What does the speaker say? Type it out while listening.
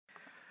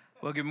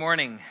Well, good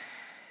morning.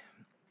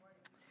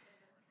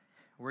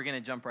 We're going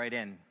to jump right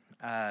in.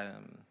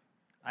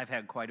 I've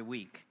had quite a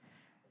week.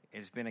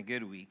 It's been a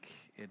good week.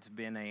 It's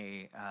been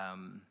a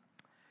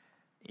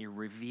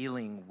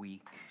revealing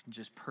week,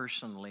 just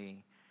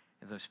personally,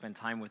 as I've spent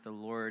time with the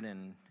Lord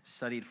and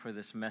studied for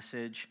this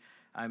message.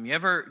 Do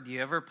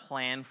you ever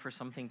plan for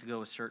something to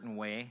go a certain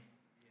way,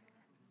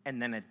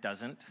 and then it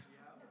doesn't?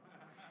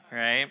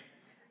 Right?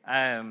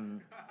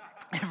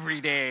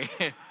 Every day.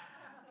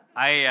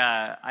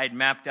 I'd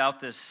mapped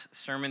out this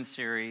sermon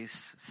series,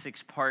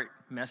 6-part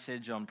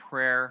message on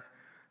prayer,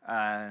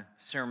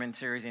 sermon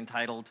series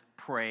entitled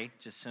Pray,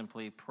 just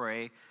simply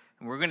pray.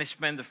 And we're going to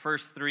spend the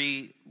first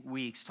 3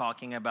 weeks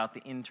talking about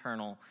the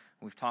internal.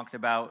 We've talked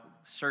about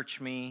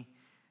search me,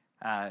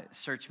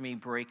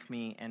 break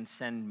me, and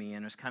send me.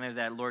 And it's kind of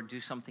that, Lord, do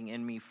something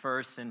in me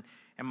first. And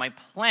my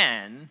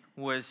plan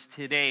was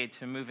today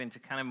to move into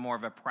kind of more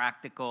of a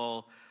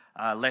practical,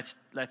 let's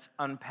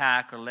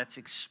unpack or let's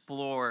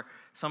explore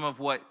some of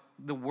what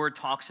the Word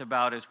talks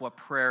about as what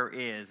prayer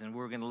is. And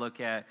we're going to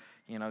look at,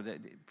 the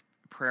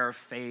prayer of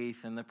faith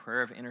and the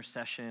prayer of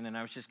intercession. And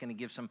I was just going to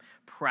give some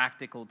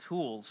practical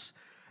tools.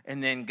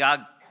 And then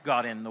God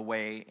got in the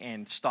way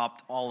and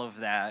stopped all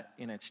of that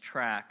in its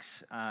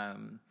tracks.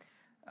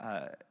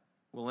 Well,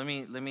 let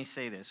me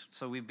say this.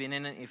 So we've been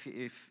in it.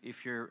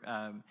 If you're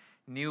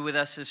new with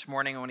us this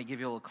morning, I want to give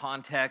you a little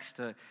context.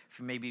 If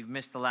maybe you've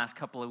missed the last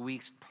couple of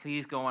weeks,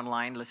 please go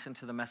online, listen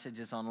to the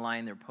messages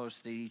online. They're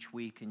posted each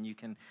week, and you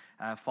can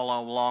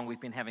follow along.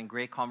 We've been having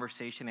great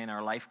conversation in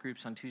our life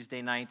groups on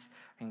Tuesday nights.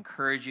 I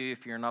encourage you,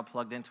 if you're not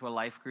plugged into a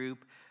life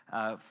group,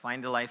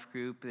 find a life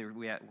group.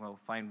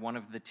 Find one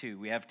of the two.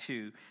 We have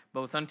two,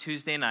 both on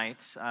Tuesday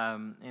nights.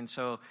 And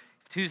so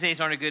if Tuesdays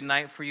aren't a good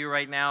night for you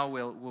right now,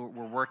 we're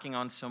working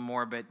on some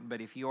more.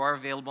 But if you are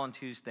available on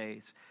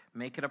Tuesdays,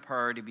 make it a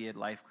priority to be at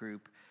life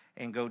group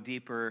and go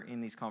deeper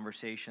in these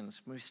conversations.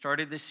 We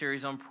started this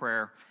series on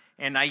prayer,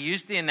 and I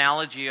used the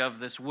analogy of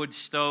this wood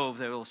stove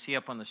that we'll see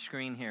up on the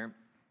screen here.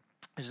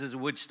 This is a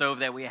wood stove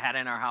that we had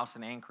in our house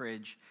in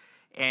Anchorage,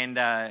 and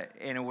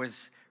it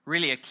was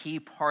really a key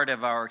part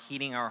of our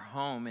heating our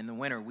home in the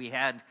winter. We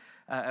had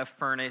a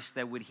furnace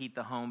that would heat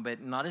the home,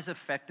 but not as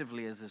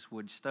effectively as this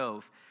wood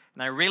stove.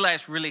 And I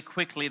realized really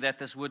quickly that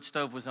this wood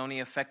stove was only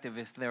effective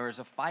if there was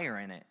a fire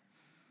in it.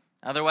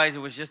 Otherwise, it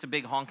was just a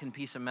big honking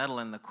piece of metal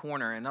in the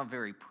corner and not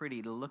very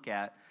pretty to look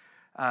at.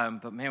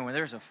 But man, when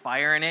there's a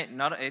fire in it,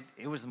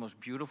 it was the most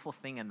beautiful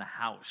thing in the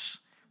house.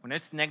 When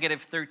it's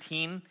negative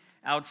 13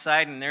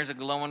 outside and there's a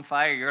glowing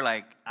fire, you're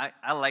like,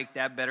 I like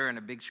that better than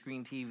a big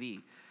screen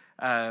TV.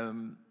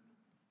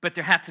 But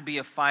there had to be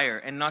a fire,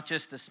 and not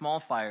just a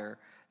small fire.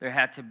 There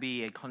had to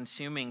be a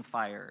consuming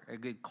fire, a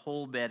good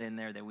coal bed in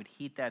there that would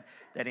heat that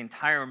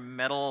entire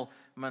metal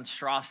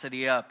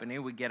monstrosity up, and it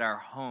would get our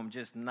home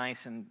just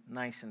nice and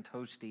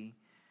toasty.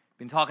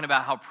 Been talking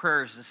about how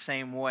prayer is the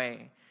same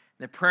way.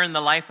 The prayer in the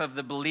life of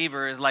the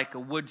believer is like a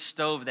wood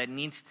stove that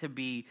needs to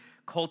be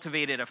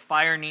cultivated. A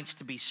fire needs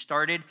to be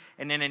started,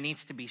 and then it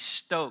needs to be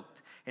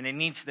stoked. And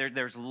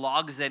there's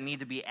logs that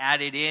need to be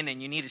added in,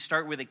 and you need to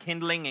start with a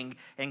kindling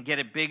and get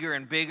it bigger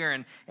and bigger,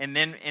 and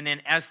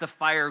then as the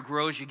fire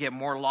grows, you get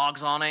more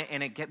logs on it,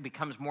 and it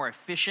becomes more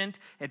efficient.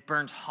 It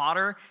burns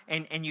hotter,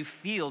 and you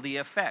feel the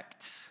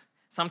effects.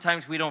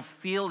 Sometimes we don't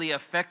feel the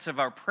effects of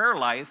our prayer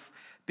life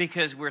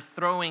because we're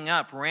throwing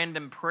up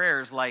random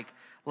prayers like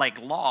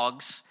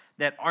logs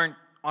that aren't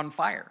on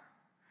fire.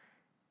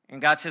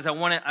 And God says, I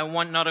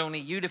want not only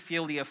you to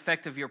feel the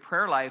effect of your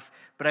prayer life,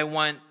 but I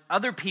want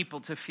other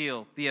people to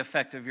feel the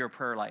effect of your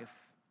prayer life.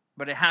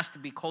 But it has to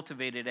be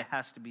cultivated. It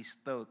has to be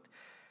stoked.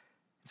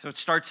 So it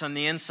starts on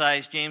the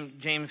inside.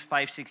 James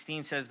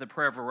 5:16 says the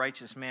prayer of a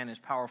righteous man is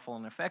powerful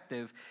and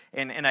effective.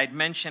 And I'd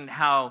mentioned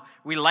how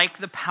we like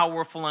the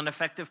powerful and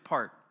effective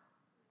part.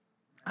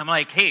 I'm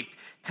like, hey,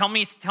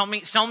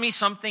 sell me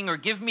something or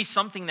give me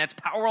something that's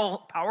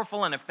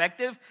powerful and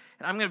effective.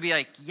 And I'm going to be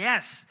like,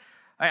 yes.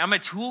 I'm a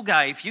tool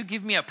guy. If you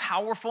give me a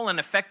powerful and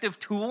effective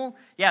tool,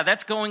 yeah,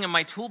 that's going in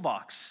my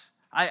toolbox.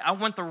 I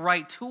want the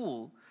right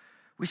tool.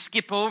 We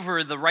skip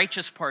over the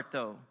righteous part,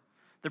 though.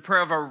 The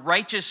prayer of a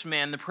righteous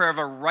man, the prayer of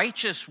a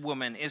righteous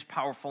woman is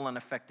powerful and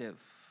effective.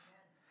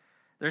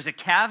 There's a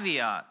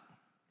caveat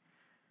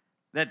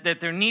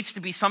that there needs to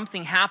be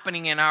something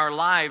happening in our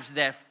lives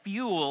that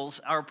fuels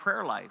our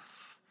prayer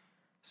life.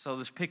 So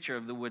this picture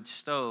of the wood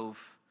stove,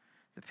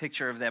 the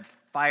picture of that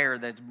fire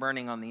that's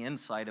burning on the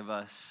inside of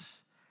us,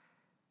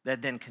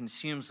 that then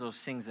consumes those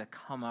things that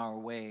come our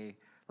way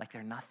like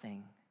they're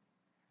nothing.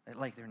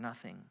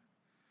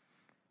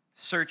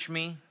 Search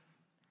me,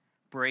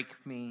 break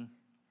me,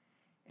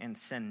 and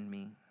send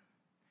me.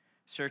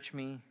 Search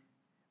me,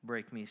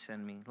 break me,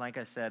 send me. Like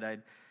I said,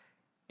 I'd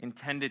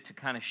intended to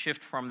kind of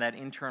shift from that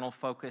internal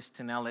focus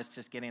to now let's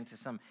just get into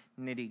some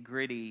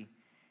nitty-gritty,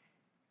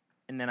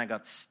 and then I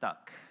got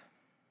stuck.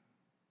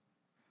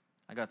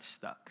 I got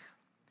stuck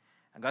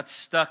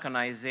on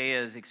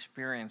Isaiah's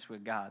experience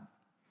with God.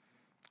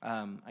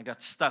 I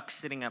got stuck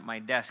sitting at my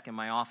desk in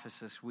my office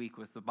this week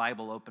with the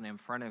Bible open in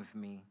front of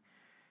me.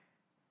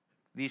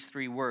 These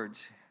 3 words,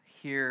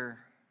 hear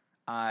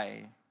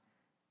I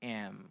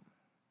am.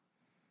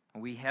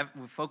 We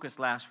focused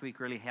last week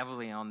really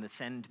heavily on the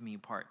send me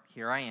part.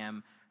 Here I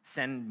am,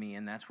 send me,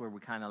 and that's where we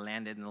kind of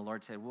landed, and the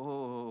Lord said,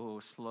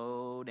 whoa,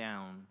 slow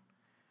down.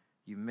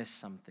 You missed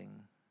something.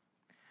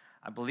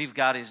 I believe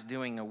God is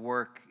doing a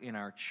work in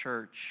our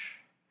church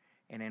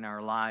and in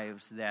our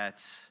lives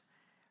that's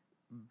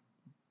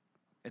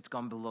it's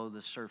gone below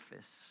the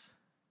surface.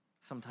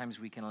 Sometimes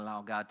we can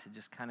allow God to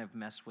just kind of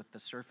mess with the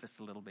surface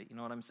a little bit. You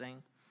know what I'm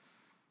saying?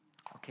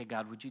 Okay,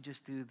 God, would you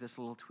just do this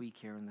little tweak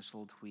here and this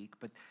little tweak?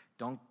 But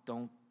don't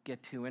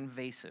get too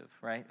invasive,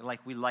 right? Like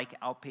we like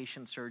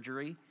outpatient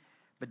surgery,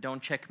 but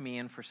don't check me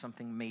in for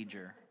something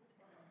major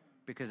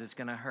because it's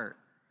going to hurt.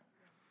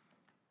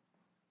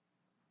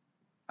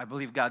 I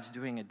believe God's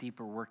doing a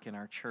deeper work in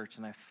our church,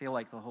 and I feel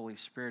like the Holy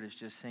Spirit is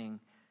just saying,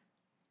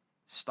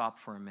 stop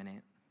for a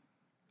minute,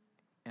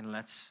 and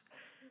let's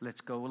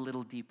go a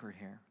little deeper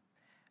here.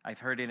 I've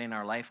heard it in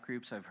our life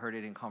groups. I've heard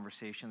it in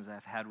conversations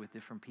I've had with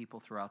different people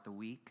throughout the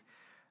week,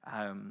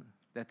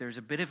 that there's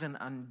a bit of an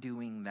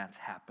undoing that's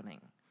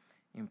happening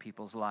in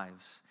people's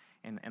lives.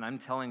 And I'm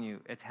telling you,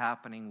 it's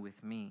happening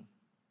with me.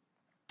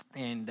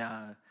 And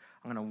I'm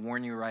going to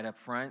warn you right up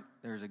front,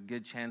 there's a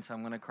good chance I'm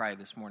going to cry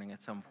this morning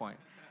at some point.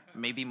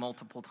 Maybe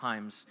multiple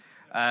times,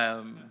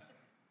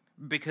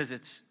 because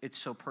it's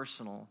so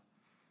personal,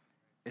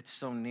 it's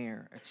so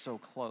near, it's so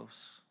close.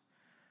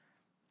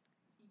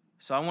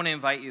 So I want to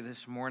invite you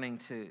this morning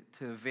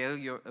to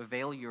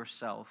avail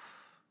yourself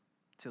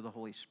to the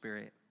Holy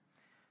Spirit.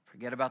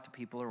 Forget about the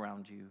people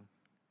around you.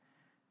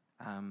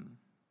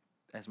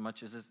 As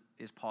much as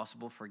is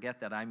possible,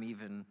 forget that I'm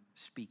even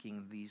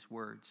speaking these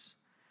words,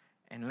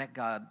 and let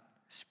God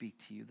speak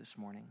to you this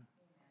morning.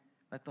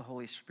 Let the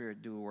Holy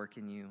Spirit do a work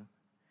in you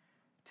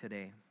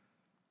today.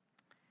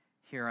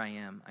 Here I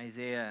am.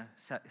 Isaiah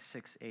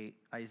 6:8.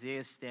 Isaiah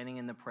is standing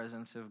in the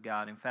presence of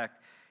God. In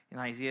fact, in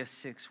Isaiah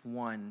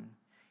 6:1,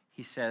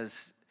 he says,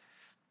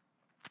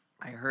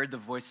 I heard the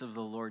voice of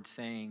the Lord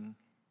saying,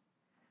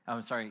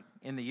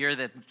 in the year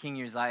that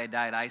King Uzziah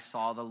died, I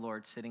saw the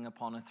Lord sitting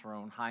upon a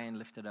throne, high and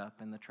lifted up,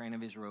 and the train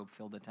of his robe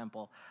filled the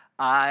temple.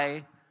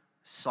 I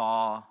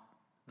saw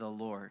the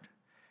Lord,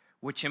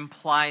 which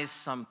implies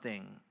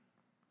something.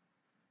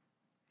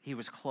 He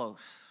was close.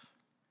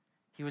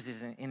 He was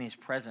in his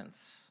presence,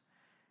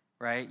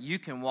 right? You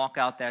can walk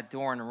out that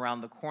door and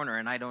around the corner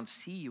and I don't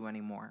see you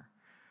anymore.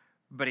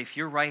 But if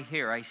you're right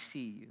here, I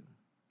see you.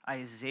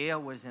 Isaiah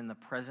was in the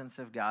presence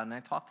of God. And I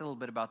talked a little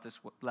bit about this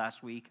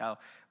last week,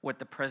 what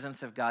the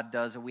presence of God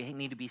does. We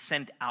need to be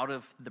sent out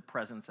of the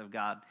presence of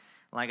God.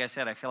 Like I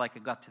said, I feel like I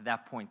got to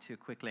that point too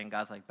quickly. And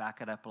God's like, back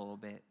it up a little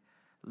bit.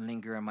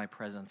 Linger in my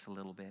presence a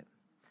little bit.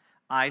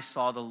 I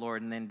saw the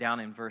Lord. And then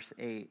down in verse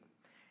 8,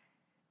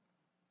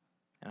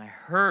 and I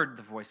heard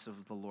the voice of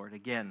the Lord,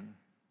 again,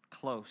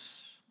 close.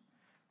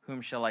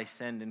 Whom shall I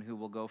send and who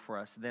will go for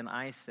us? Then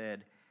I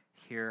said,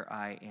 here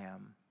I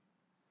am.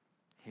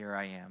 Here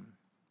I am.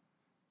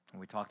 And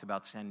we talked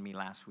about send me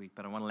last week,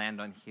 but I want to land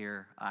on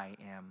here I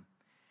am.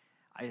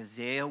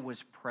 Isaiah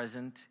was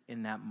present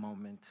in that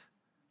moment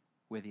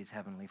with his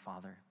heavenly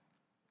Father.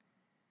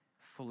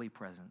 Fully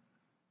present.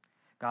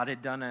 God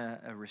had done a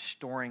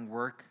restoring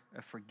work,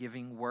 a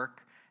forgiving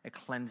work, a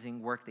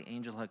cleansing work. The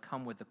angel had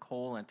come with the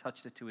coal and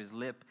touched it to his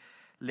lips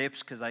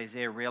because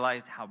Isaiah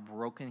realized how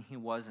broken he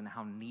was and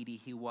how needy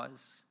he was.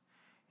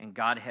 And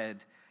God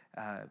had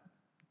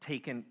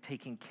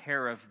taken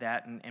care of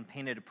that and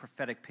painted a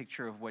prophetic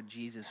picture of what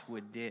Jesus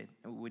would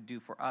do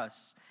for us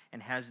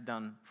and has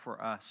done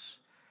for us.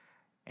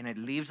 And it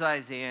leaves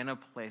Isaiah in a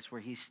place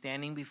where he's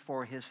standing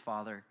before his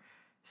Father,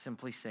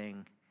 simply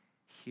saying,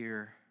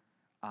 here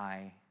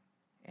I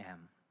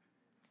am.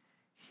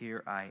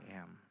 Here I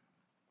am.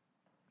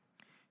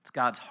 It's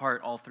God's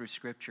heart all through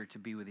Scripture to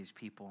be with his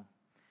people.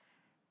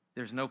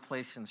 There's no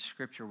place in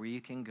Scripture where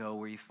you can go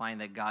where you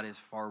find that God is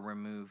far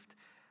removed.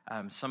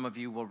 Some of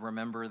you will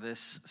remember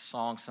this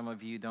song. Some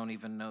of you don't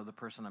even know the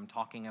person I'm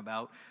talking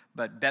about.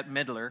 But Bette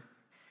Midler,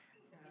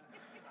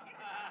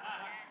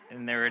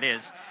 and there it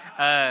is,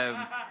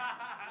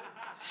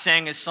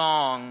 sang a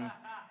song,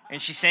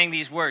 and she sang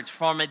these words,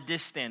 from a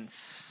distance.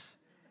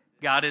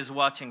 God is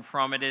watching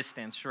from a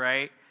distance,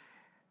 right?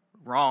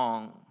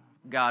 Wrong.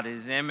 God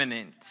is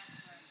imminent.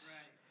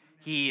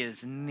 He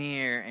is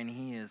near and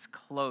he is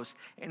close.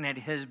 And it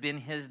has been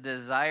his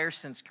desire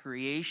since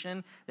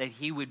creation that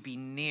he would be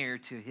near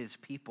to his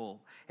people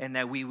and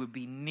that we would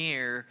be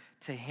near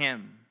to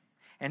him.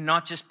 And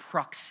not just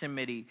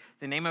proximity.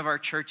 The name of our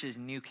church is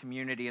New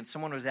Community. And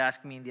someone was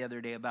asking me the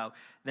other day about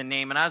the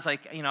name. And I was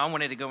like, I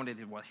wanted to go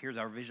into, well, here's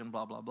our vision,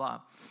 blah, blah, blah.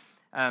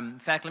 In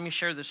fact, let me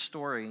share this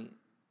story.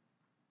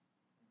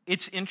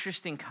 It's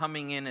interesting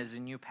coming in as a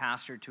new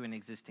pastor to an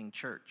existing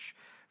church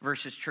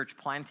versus church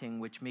planting,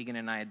 which Megan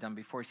and I had done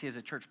before. See, as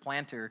a church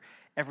planter,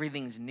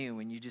 everything's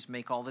new, and you just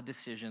make all the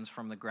decisions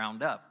from the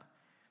ground up.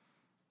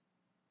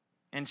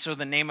 And so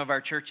the name of our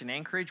church in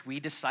Anchorage,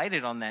 we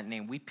decided on that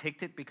name. We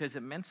picked it because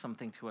it meant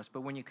something to us.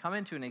 But when you come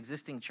into an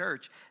existing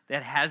church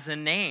that has a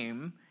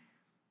name,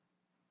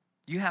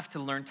 you have to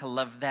learn to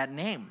love that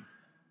name.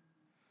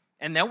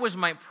 And that was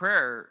my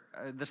prayer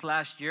this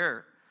last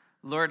year.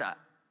 Lord,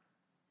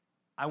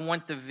 I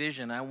want the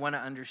vision. I want to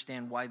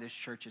understand why this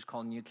church is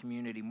called New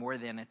Community more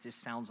than it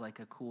just sounds like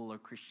a cool or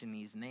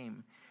Christianese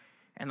name.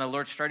 And the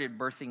Lord started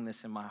birthing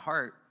this in my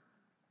heart.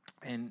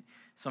 And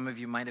some of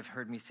you might have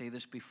heard me say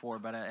this before,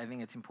 but I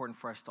think it's important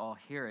for us to all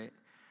hear it.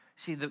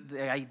 See,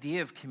 the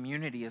idea of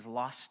community is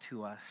lost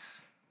to us.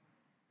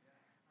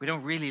 We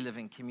don't really live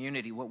in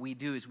community. What we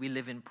do is we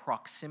live in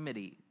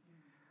proximity.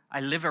 I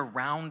live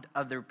around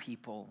other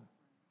people,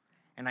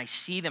 and I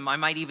see them. I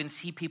might even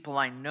see people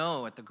I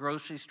know at the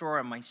grocery store,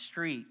 on my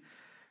street,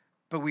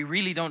 but we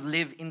really don't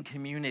live in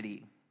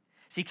community.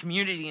 See,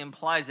 community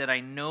implies that I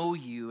know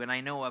you, and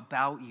I know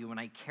about you, and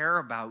I care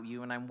about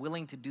you, and I'm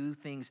willing to do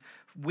things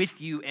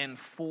with you and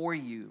for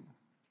you.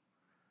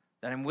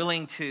 That I'm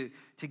willing to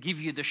give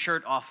you the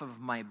shirt off of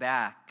my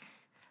back.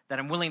 That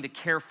I'm willing to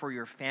care for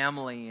your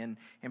family and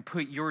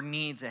put your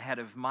needs ahead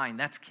of mine.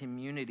 That's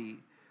community.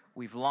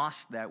 We've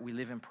lost that. We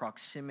live in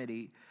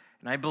proximity.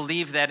 And I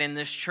believe that in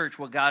this church,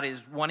 what God is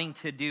wanting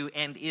to do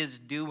and is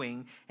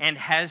doing and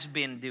has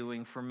been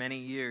doing for many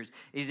years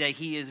is that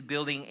He is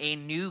building a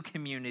new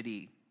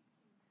community.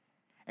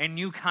 A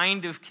new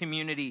kind of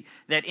community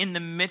that in the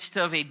midst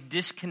of a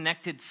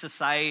disconnected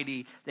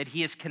society, that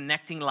He is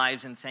connecting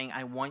lives and saying,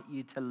 I want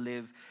you to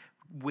live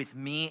with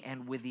me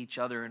and with each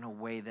other in a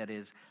way that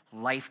is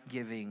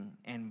life-giving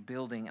and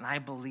building. And I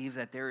believe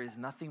that there is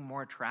nothing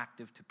more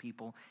attractive to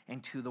people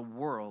and to the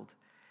world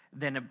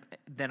than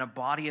a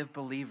body of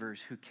believers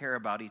who care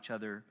about each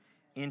other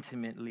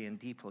intimately and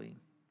deeply.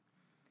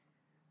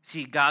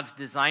 See, God's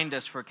designed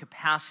us for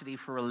capacity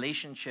for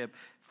relationship,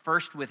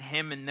 first with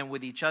Him and then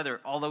with each other.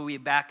 All the way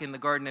back in the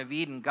Garden of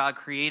Eden, God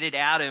created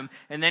Adam,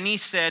 and then He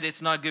said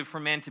it's not good for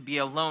man to be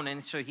alone,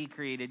 and so He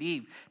created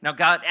Eve. Now,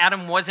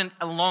 Adam wasn't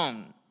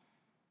alone.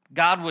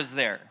 God was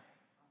there.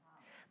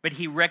 But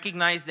He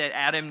recognized that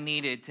Adam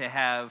needed to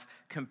have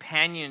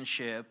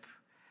companionship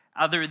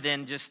other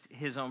than just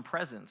his own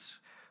presence.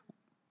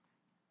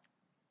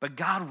 But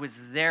God was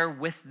there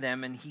with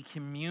them, and He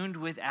communed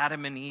with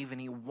Adam and Eve, and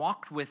He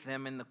walked with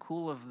them in the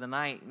cool of the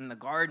night in the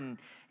garden,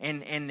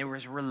 and there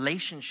was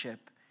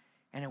relationship,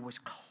 and it was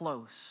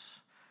close.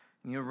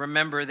 And you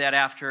remember that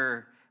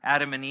after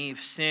Adam and Eve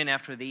sin,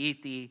 after they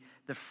eat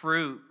the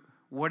fruit,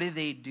 what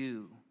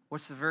do?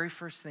 What's the very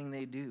first thing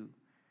they do?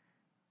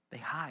 They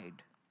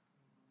hide.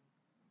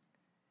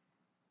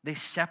 They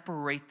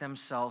separate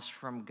themselves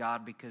from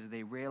God because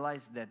they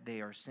realize that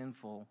they are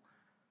sinful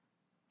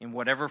in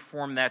whatever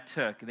form that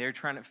took. They're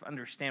trying to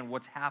understand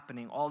what's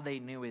happening. All they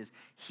knew is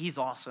He's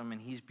awesome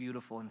and He's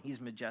beautiful and He's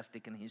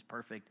majestic and He's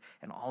perfect.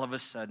 And all of a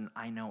sudden,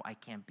 I know I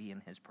can't be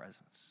in His presence.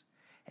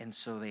 And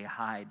so they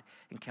hide.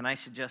 And can I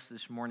suggest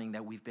this morning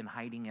that we've been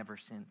hiding ever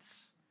since?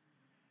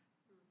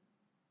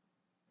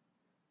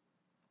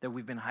 That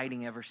we've been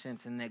hiding ever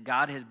since, and that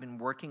God has been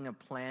working a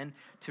plan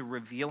to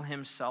reveal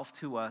Himself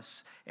to us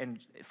and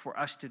for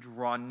us to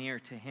draw near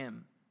to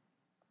Him.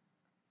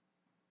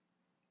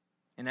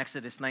 In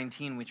Exodus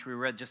 19, which we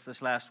read just this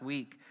last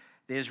week,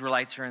 the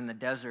Israelites are in the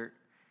desert.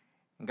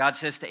 And God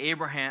says to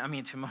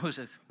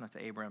Moses,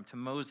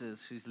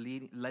 who's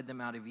led them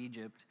out of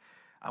Egypt,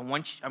 I'm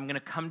going to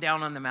come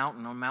down on the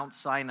mountain, on Mount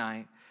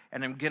Sinai,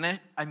 and I'm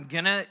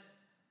going to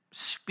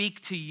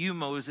speak to you,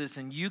 Moses,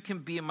 and you can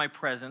be in my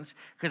presence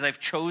because I've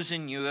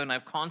chosen you and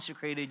I've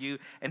consecrated you.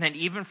 And then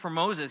even for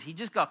Moses, he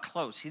just got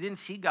close. He didn't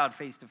see God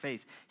face to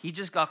face. He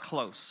just got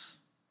close.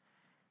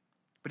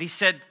 But He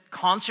said,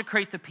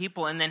 consecrate the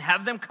people and then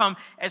have them come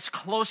as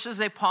close as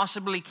they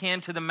possibly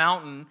can to the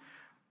mountain,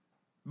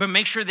 but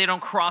make sure they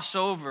don't cross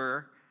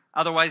over,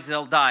 otherwise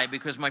they'll die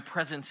because my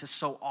presence is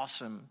so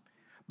awesome.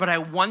 But I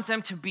want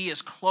them to be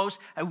as close.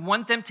 I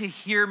want them to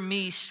hear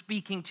me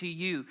speaking to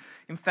you.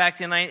 In fact,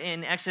 in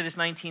Exodus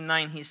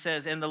 19:9, He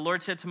says, and the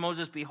Lord said to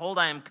Moses, behold,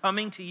 I am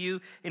coming to you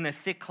in a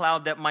thick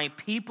cloud that my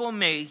people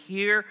may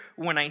hear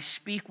when I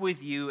speak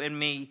with you and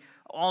may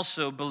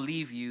also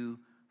believe you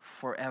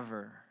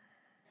forever.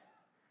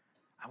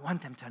 I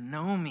want them to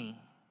know me.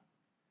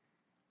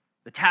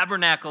 The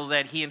tabernacle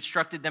that He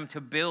instructed them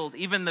to build,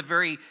 even the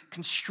very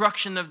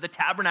construction of the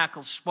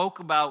tabernacle spoke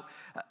about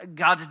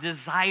God's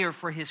desire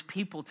for His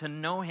people to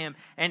know Him,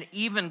 and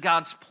even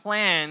God's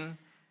plan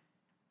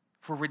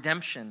for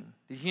redemption.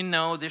 Did you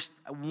know there's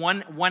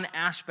one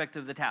aspect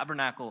of the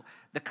tabernacle,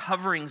 the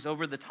coverings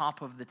over the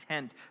top of the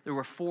tent? There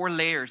were 4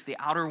 layers. The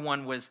outer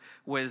one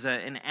was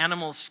an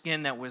animal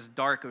skin that was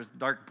dark. It was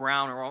dark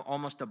brown or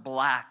almost a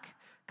black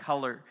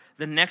color.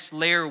 The next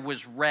layer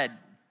was red.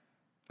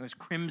 It was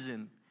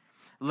crimson.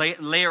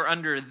 Layer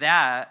under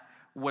that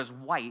was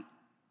white.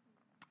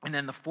 And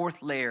then the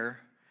 4th layer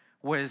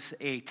was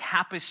a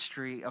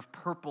tapestry of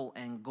purple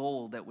and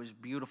gold that was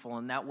beautiful.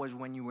 And that was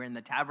when you were in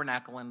the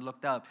tabernacle and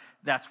looked up,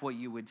 that's what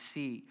you would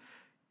see.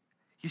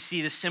 You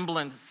see the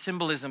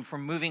symbolism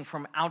from moving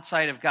from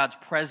outside of God's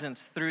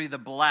presence through the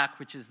black,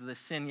 which is the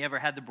sin. You ever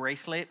had the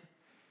bracelet?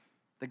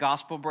 The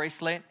gospel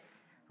bracelet?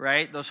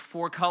 right? Those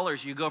four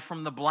colors. You go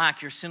from the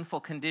black, your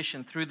sinful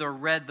condition, through the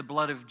red, the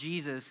blood of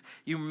Jesus.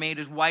 You're made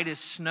as white as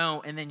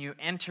snow, and then you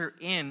enter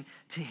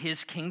into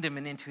his kingdom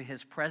and into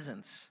his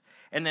presence.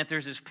 And that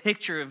there's this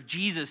picture of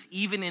Jesus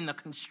even in the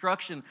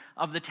construction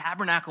of the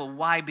tabernacle.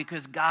 Why?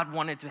 Because God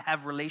wanted to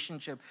have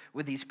relationship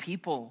with these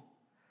people.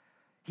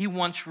 He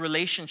wants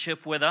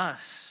relationship with us.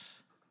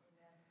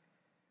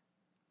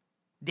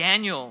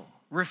 Daniel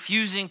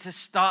refused to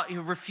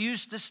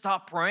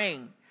stop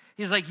praying.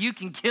 He's like, you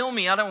can kill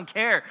me, I don't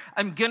care.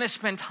 I'm going to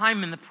spend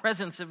time in the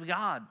presence of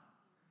God.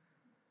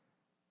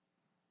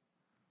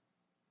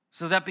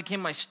 So that became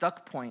my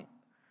stuck point.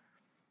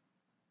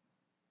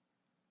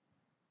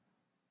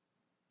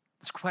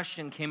 This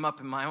question came up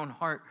in my own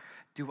heart.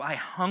 Do I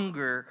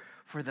hunger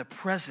for the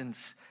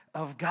presence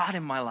of God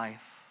in my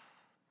life?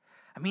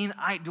 I mean,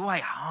 do I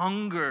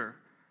hunger?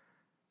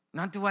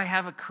 Not do I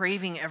have a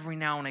craving every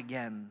now and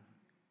again.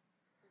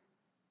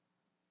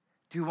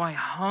 Do I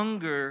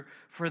hunger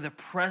for the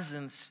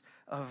presence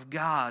of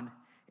God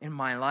in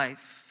my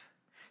life?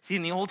 See,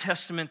 in the Old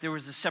Testament, there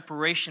was a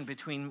separation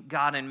between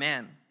God and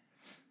man.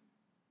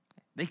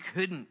 They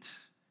couldn't.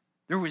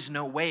 There was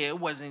no way. It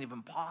wasn't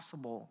even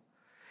possible.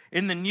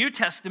 In the New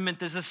Testament,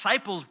 the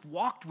disciples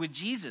walked with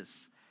Jesus.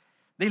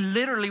 They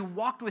literally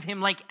walked with him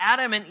like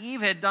Adam and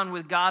Eve had done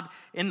with God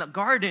in the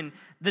garden.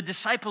 The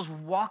disciples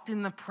walked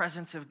in the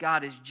presence of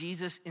God as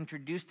Jesus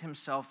introduced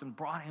himself and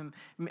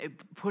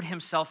put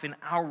himself in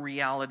our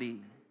reality.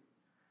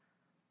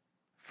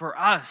 For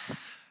us,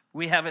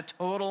 we have a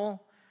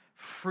total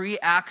free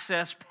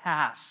access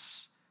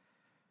pass.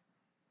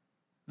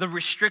 The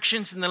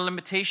restrictions and the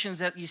limitations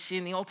that you see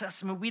in the Old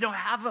Testament, we don't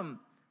have them.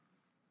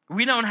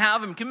 We don't have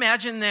them. Can you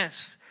imagine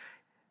this?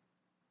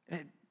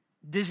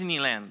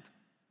 Disneyland.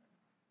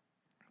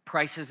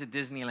 Prices at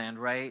Disneyland,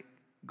 right?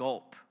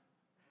 Gulp.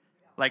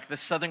 Like the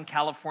Southern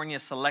California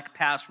Select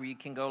Pass where you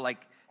can go like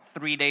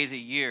 3 days a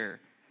year,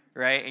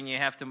 right? And you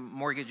have to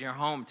mortgage your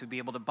home to be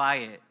able to buy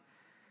it.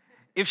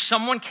 If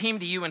someone came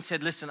to you and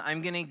said, listen,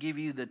 I'm going to give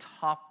you the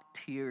top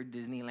tier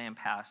Disneyland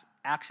pass,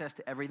 access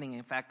to everything.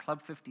 In fact,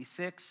 Club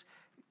 56,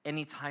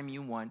 anytime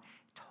you want,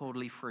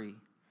 totally free.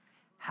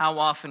 How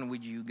often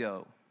would you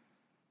go?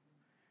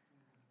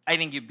 I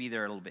think you'd be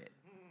there a little bit.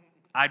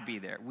 I'd be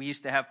there. We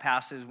used to have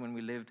passes when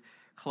we lived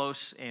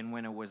close and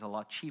when it was a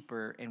lot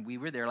cheaper, and we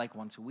were there like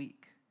once a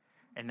week.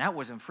 And that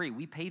wasn't free.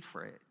 We paid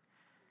for it.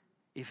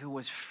 If it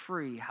was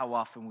free, how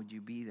often would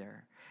you be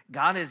there?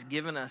 God has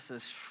given us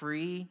this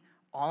free,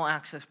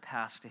 all-access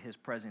pass to his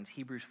presence.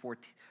 Hebrews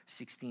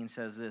 4:16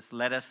 says this,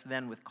 let us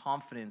then with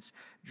confidence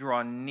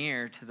draw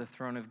near to the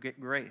throne of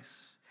grace,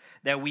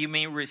 that we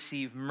may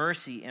receive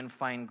mercy and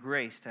find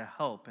grace to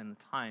help in the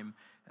time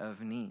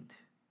of need.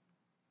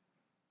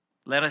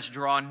 Let us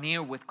draw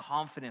near with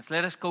confidence.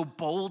 Let us go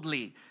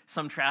boldly.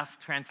 Some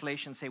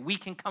translations say we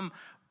can come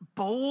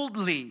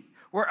boldly.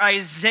 Where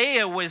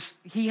Isaiah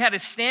he had to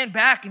stand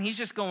back and he's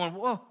just going,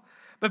 whoa.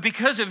 But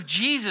because of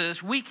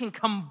Jesus, we can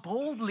come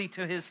boldly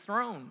to his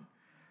throne.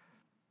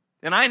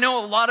 And I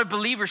know a lot of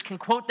believers can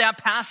quote that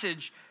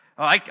passage.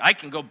 Oh, I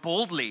can go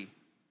boldly.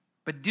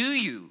 But do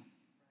you?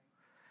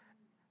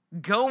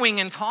 Going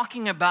and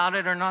talking about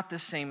it are not the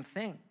same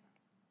thing.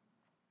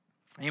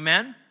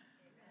 Amen?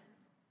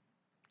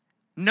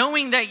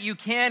 Knowing that you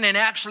can and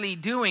actually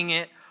doing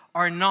it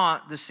are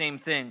not the same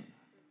thing.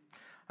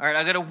 All right,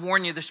 I got to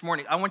warn you this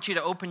morning. I want you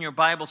to open your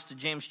Bibles to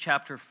James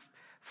chapter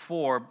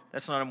 4.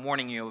 That's what I'm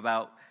warning you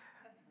about.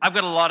 I've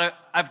got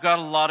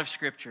a lot of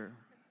scripture.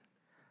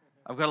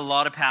 I've got a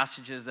lot of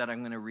passages that I'm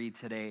going to read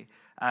today.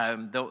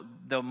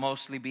 They'll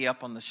mostly be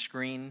up on the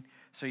screen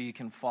so you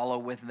can follow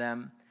with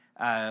them.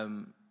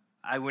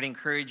 I would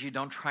encourage you,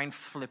 don't try and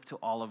flip to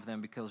all of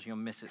them because you'll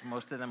miss it.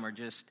 Most of them are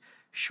just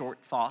short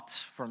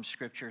thoughts from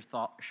Scripture,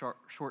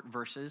 short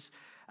verses.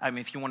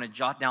 If you want to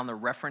jot down the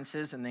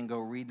references and then go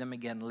read them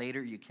again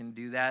later, you can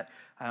do that,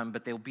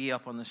 but they'll be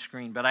up on the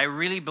screen. But I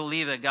really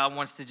believe that God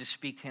wants to just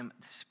speak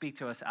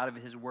to us out of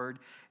his word,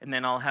 and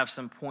then I'll have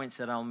some points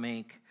that I'll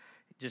make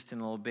just in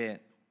a little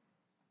bit.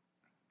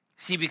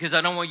 See, because I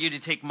don't want you to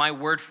take my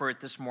word for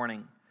it this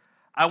morning.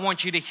 I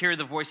want you to hear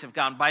the voice of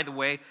God. And by the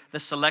way, the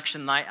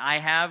selection I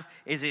have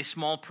is a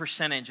small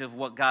percentage of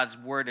what God's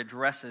word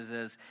addresses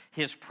as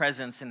his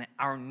presence and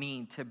our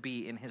need to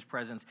be in his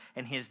presence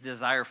and his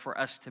desire for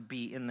us to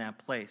be in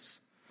that place.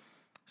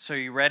 So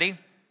you ready?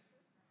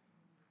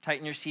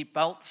 Tighten your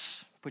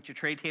seatbelts. Put your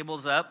tray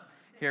tables up.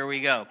 Here we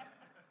go.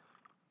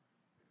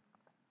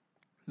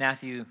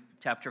 Matthew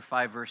chapter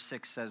 5, verse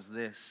 6 says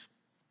this.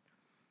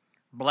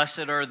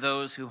 Blessed are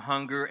those who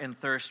hunger and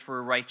thirst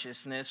for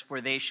righteousness, for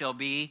they shall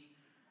be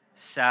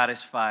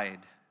satisfied.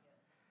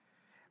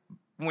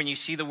 When you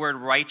see the word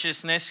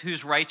righteousness,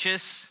 who's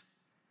righteous?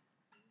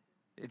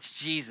 It's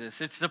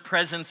Jesus. It's the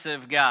presence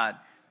of God,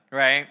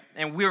 right?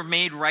 And we're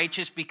made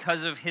righteous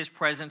because of his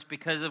presence,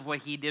 because of what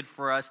he did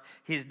for us,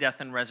 his death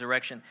and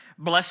resurrection.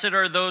 Blessed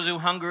are those who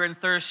hunger and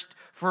thirst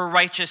for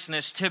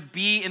righteousness, to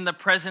be in the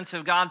presence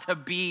of God, to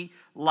be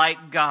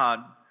like God.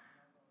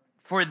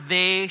 For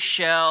they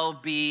shall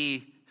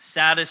be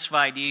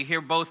satisfied. Do you hear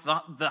both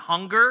the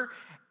hunger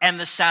and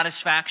the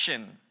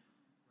satisfaction.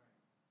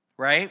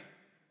 Right?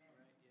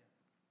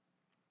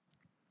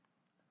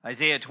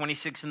 Isaiah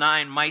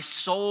 26:9, my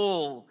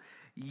soul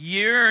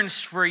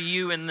yearns for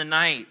you in the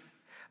night.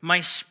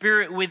 My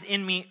spirit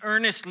within me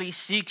earnestly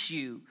seeks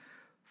you.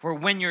 For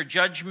when your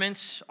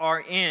judgments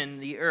are in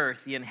the earth,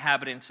 the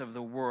inhabitants of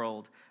the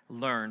world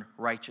learn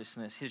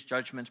righteousness. His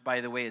judgments,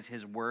 by the way, is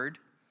His word.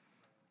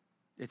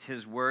 It's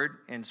His word,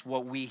 and it's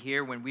what we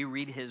hear. When we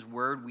read His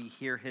word, we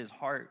hear His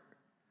heart.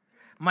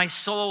 My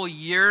soul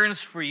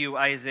yearns for you,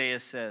 Isaiah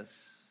says.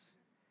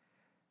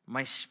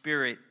 My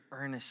spirit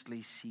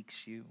earnestly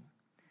seeks you.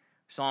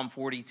 Psalm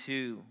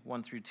 42,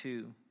 1 through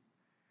 2.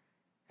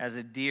 As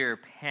a deer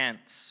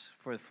pants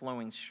for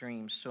flowing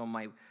streams,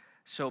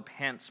 so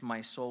pants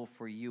my soul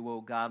for you, O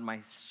God.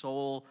 My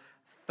soul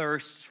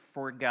thirsts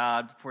for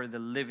God, for the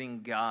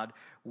living God.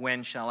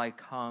 When shall I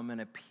come and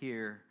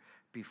appear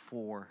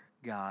before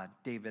God?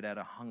 David had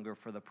a hunger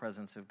for the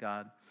presence of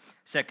God.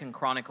 2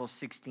 Chronicles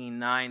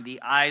 16:9,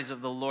 the eyes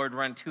of the Lord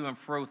run to and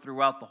fro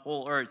throughout the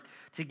whole earth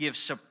to give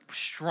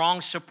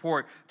strong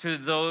support to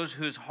those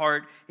whose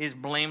heart is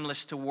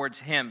blameless towards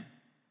Him.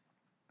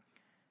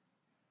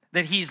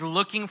 That He's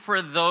looking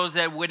for those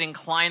that would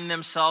incline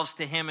themselves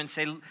to Him and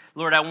say,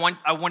 Lord, I want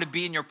to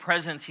be in your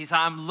presence. He said,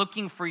 I'm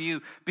looking for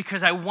you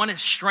because I want to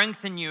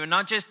strengthen you, and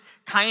not just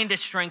kind of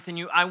strengthen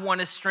you. I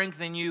want to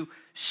strengthen you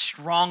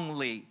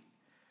strongly.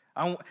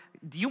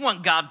 Do you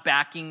want God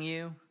backing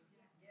you?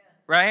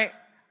 Right?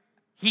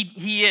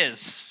 He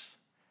is.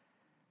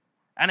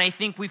 And I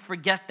think we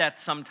forget that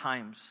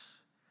sometimes.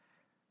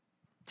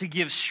 To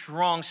give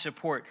strong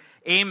support.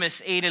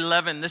 Amos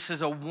 8:11, this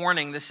is a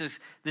warning. This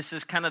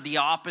is kind of the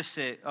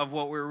opposite of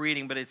what we're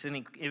reading, but it's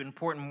an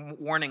important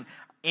warning.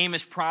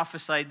 Amos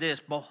prophesied this,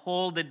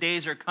 behold, the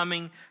days are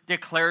coming,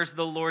 declares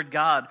the Lord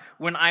God,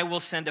 when I will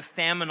send a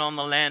famine on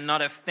the land,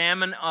 not a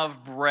famine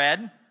of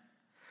bread,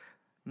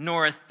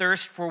 nor a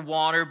thirst for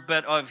water,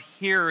 but of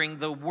hearing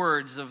the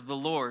words of the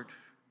Lord.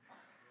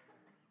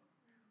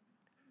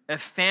 A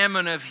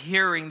famine of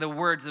hearing the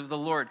words of the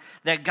Lord.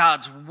 That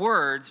God's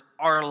words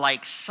are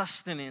like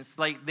sustenance,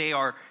 like they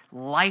are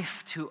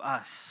life to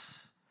us.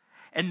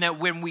 And that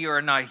when we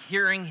are not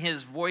hearing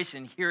His voice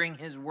and hearing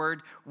His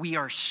word, we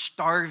are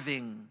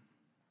starving.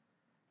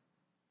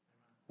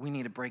 We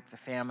need to break the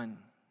famine.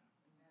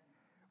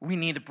 We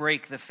need to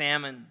break the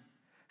famine.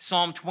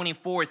 Psalm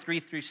 24, 3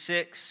 through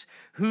 6.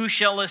 Who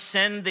shall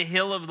ascend the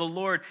hill of the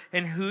Lord,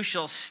 and who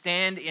shall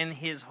stand in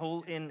His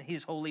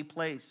holy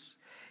place?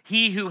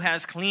 He who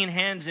has clean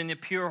hands and a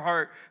pure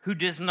heart, who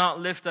does not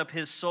lift up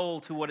his soul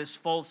to what is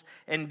false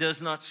and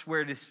does not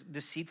swear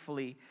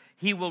deceitfully,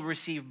 he will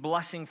receive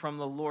blessing from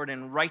the Lord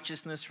and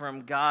righteousness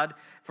from God,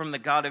 from the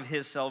God of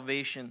his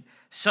salvation.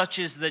 Such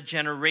is the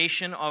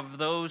generation of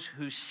those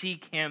who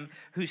seek Him,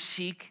 who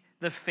seek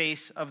the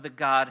face of the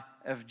God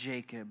of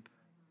Jacob.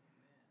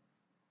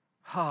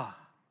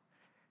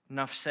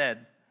 Enough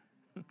said.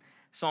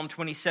 Psalm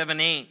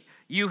 27:8.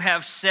 You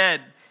have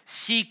said,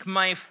 seek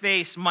my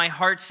face. My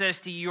heart says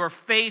to you, your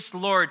face,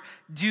 Lord,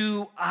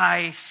 do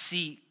I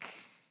seek.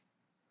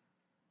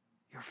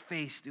 Your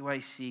face do I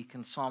seek.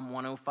 In Psalm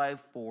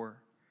 105:4.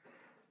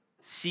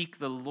 Seek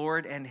the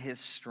Lord and His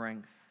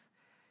strength.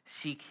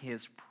 Seek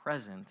His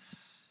presence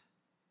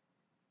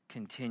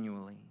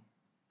continually.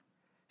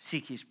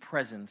 Seek His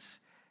presence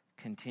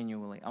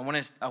continually. I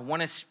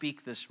want to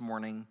speak this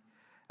morning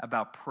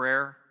about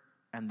prayer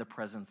and the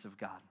presence of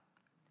God.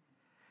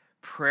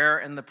 Prayer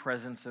and the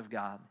presence of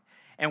God.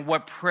 And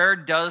what prayer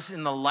does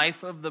in the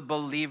life of the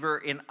believer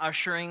in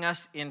ushering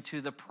us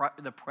into the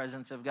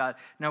presence of God.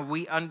 Now,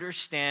 we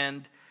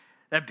understand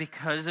that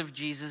because of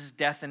Jesus'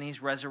 death and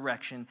His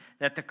resurrection,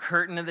 that the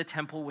curtain of the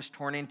temple was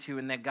torn in two,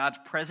 and that God's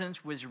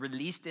presence was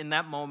released in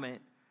that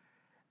moment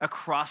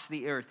across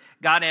the earth.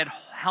 God had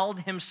held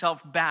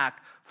Himself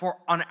back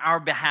on our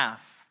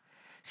behalf.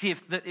 See,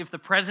 if the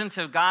presence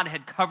of God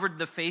had covered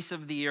the face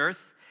of the earth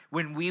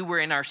when we were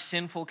in our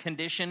sinful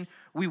condition,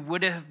 we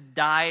would have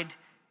died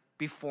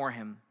before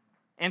Him.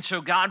 And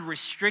so God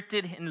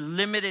restricted and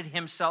limited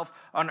Himself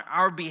on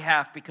our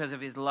behalf because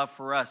of His love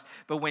for us.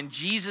 But when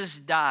Jesus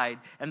died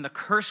and the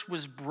curse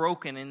was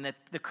broken and that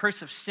the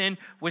curse of sin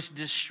was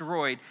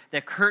destroyed,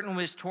 that curtain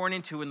was torn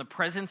into, and the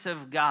presence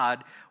of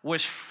God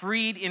was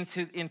freed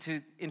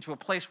into a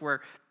place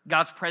where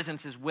God's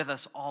presence is with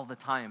us all the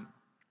time.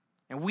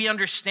 And we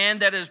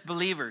understand that as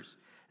believers.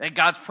 That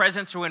God's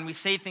presence, so when we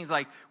say things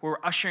like we're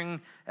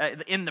ushering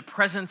in the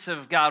presence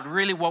of God,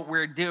 really what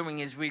we're doing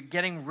is we're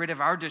getting rid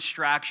of our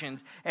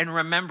distractions and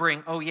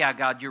remembering, oh yeah,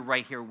 God, you're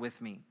right here with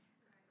me.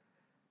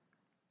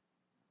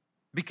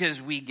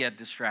 Because we get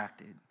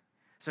distracted.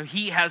 So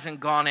He hasn't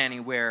gone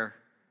anywhere.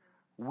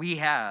 We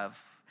have,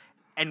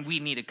 and we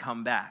need to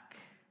come back.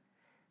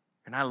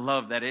 And I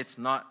love that it's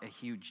not a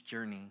huge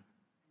journey.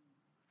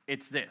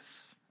 It's this.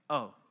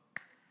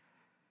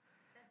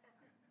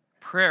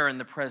 Prayer in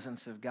the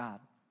presence of God.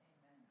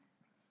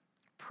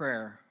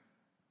 Prayer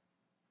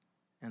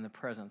in the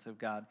presence of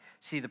God.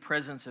 See, the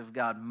presence of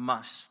God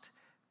must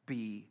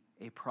be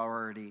a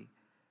priority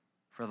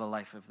for the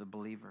life of the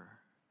believer.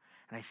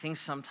 And I think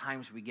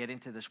sometimes we get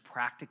into this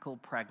practical,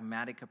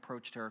 pragmatic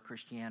approach to our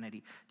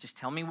Christianity. Just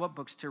tell me what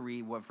books to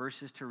read, what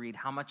verses to read,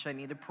 how much I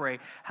need to pray,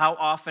 how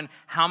often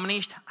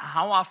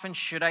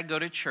should I go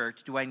to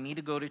church? Do I need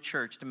to go to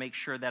church to make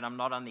sure that I'm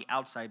not on the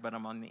outside, but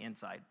I'm on the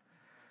inside?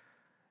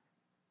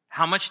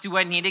 How much do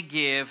I need to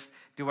give?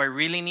 Do I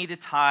really need to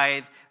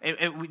tithe?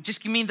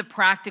 Just give me the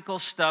practical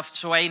stuff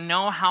so I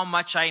know how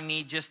much I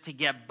need just to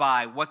get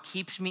by. What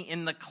keeps me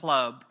in the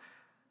club,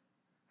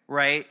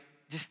 right?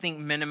 Just think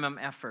minimum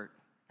effort.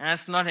 And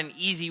that's not an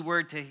easy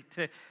word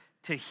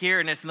to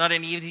hear, and it's not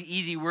an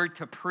easy word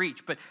to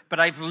preach, but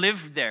I've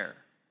lived there,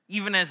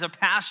 even as a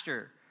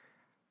pastor.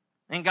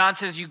 And God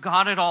says, you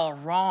got it all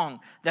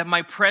wrong, that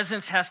my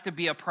presence has to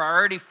be a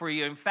priority for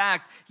you. In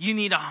fact, you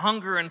need a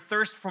hunger and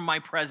thirst for my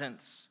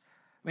presence.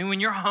 I mean, when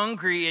you're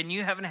hungry and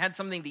you haven't had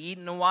something to eat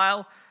in a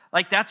while,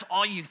 like that's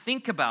all you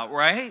think about,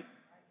 right?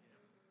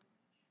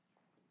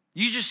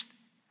 You just,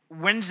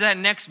 when's that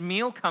next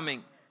meal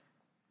coming?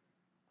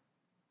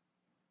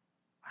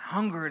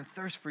 Hunger and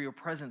thirst for your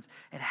presence.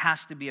 It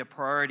has to be a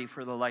priority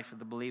for the life of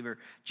the believer.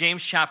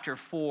 James chapter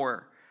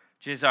 4,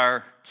 which is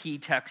our key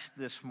text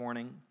this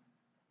morning,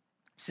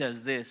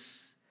 says this: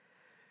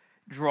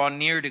 draw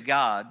near to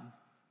God,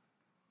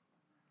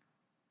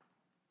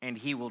 and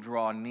he will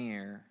draw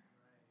near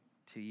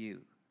to you.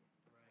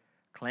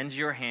 Cleanse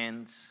your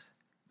hands,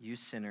 you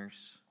sinners,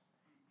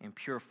 and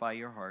purify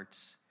your hearts,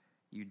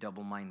 you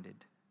double-minded.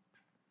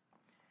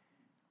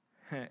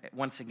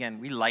 Once again,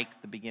 we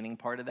like the beginning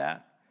part of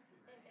that.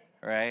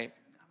 Right?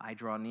 I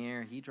draw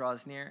near, he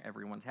draws near,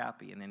 everyone's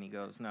happy. And then he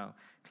goes, no,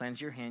 cleanse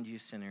your hands, you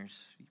sinners.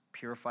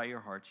 Purify your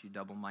hearts, you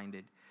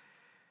double-minded.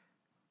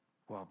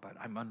 Well, but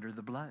I'm under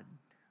the blood.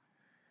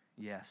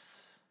 Yes.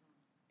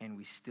 And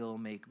we still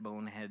make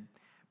boneheaded,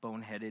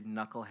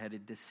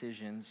 knuckleheaded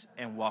decisions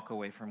and walk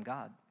away from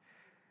God.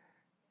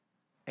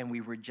 And we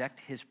reject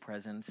his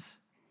presence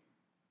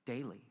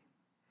daily.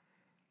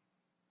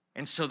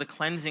 And so the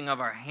cleansing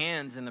of our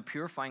hands and the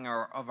purifying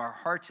of our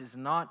hearts is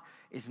not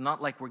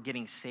like we're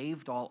getting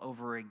saved all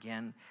over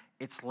again.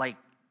 It's like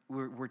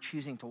we're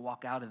choosing to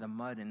walk out of the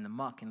mud and the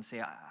muck and say,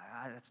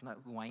 that's not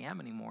who I am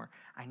anymore.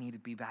 I need to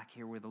be back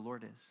here where the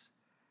Lord is.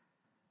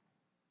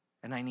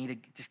 And I need to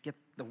just get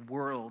the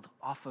world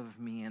off of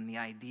me and the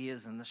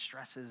ideas and the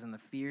stresses and the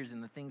fears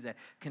and the things that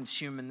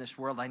consume in this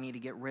world. I need to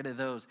get rid of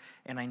those,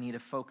 and I need to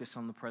focus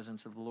on the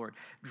presence of the Lord.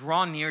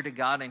 Draw near to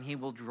God, and he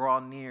will draw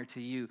near to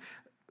you.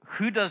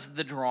 Who does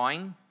the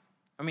drawing?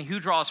 I mean, who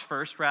draws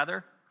first,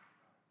 rather?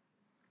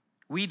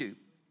 We do.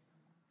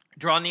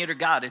 Draw near to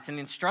God. It's an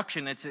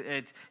instruction. It's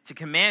a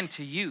command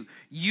to you.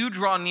 You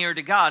draw near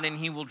to God, and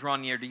he will draw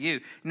near to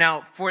you.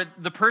 Now, for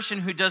the person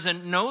who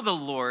doesn't know the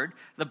Lord,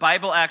 the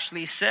Bible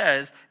actually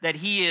says that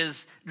he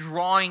is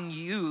drawing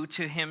you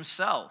to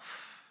himself.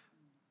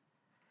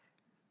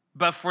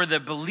 But for the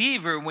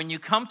believer, when you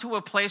come to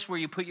a place where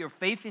you put your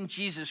faith in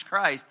Jesus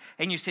Christ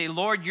and you say,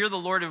 Lord, you're the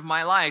Lord of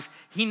my life,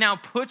 he now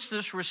puts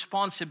this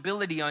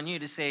responsibility on you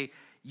to say,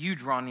 you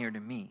draw near to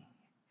me.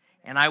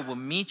 And I will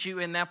meet you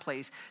in that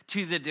place.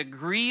 To the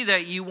degree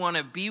that you want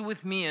to be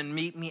with me and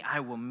meet me,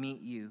 I will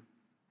meet you.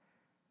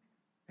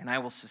 And I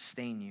will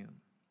sustain you.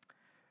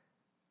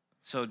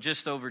 So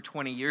just over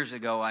 20 years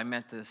ago, I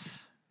met this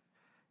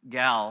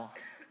gal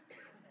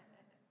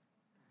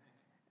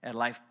at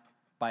Life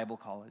Bible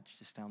College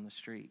just down the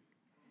street.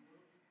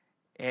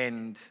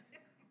 And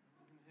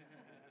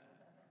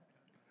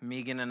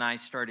Megan and I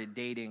started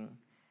dating.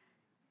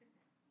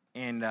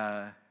 And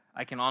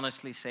I can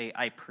honestly say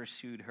I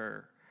pursued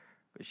her.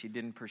 But she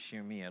didn't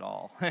pursue me at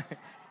all.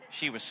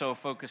 She was so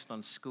focused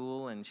on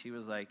school, and she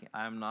was like,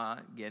 I'm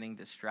not getting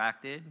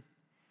distracted.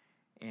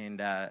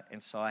 And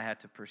so I had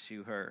to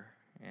pursue her,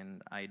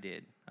 and I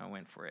did. I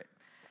went for it.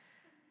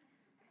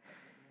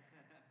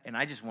 And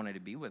I just wanted to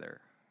be with her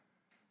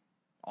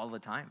all the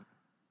time,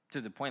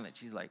 to the point that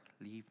she's like,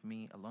 leave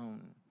me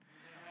alone.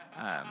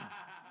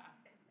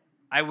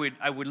 I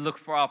would look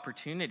for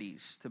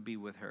opportunities to be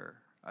with her.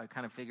 I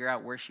kind of figure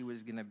out where she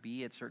was going to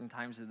be at certain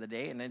times of the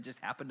day, and then just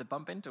happened to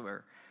bump into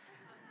her.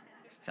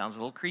 Sounds a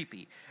little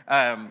creepy.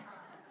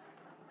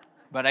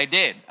 But I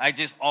did. I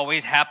just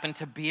always happened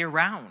to be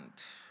around.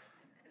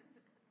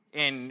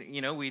 And,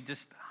 we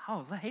just,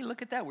 hey,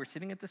 look at that. We're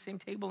sitting at the same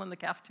table in the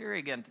cafeteria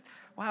again.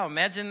 Wow,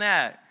 imagine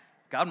that.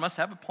 God must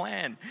have a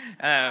plan.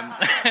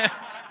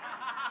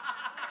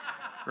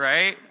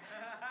 Right?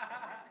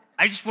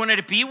 I just wanted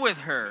to be with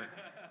her.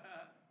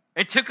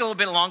 It took a little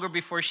bit longer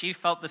before she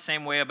felt the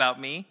same way about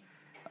me.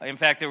 In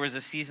fact, there was a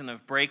season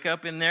of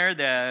breakup in there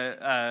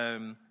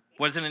that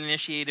wasn't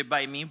initiated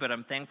by me, but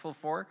I'm thankful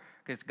for,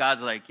 because God's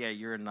like, yeah,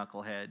 you're a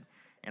knucklehead,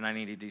 and I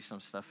need to do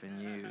some stuff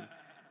in you.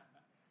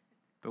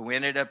 But we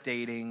ended up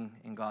dating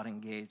and got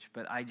engaged,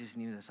 but I just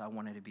knew this. I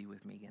wanted to be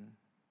with Megan.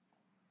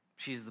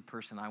 She's the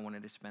person I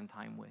wanted to spend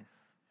time with.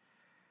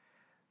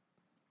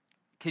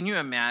 Can you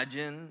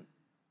imagine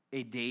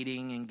a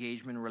dating,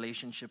 engagement,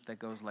 relationship that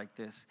goes like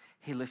this?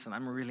 Hey, listen,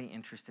 I'm really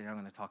interested. I'm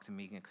going to talk to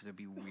Megan because it'd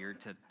be weird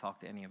to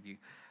talk to any of you.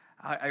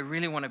 I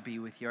really want to be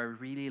with you. I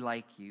really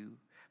like you.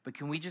 But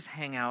can we just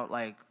hang out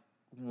like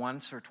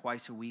once or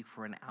twice a week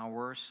for an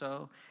hour or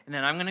so. And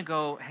then I'm going to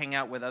go hang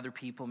out with other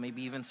people,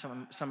 maybe even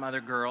some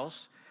other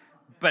girls.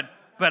 But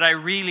I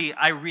really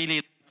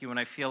like you, and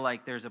I feel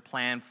like there's a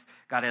plan.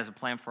 God has a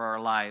plan for our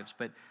lives.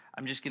 But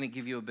I'm just going to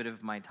give you a bit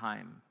of my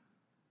time.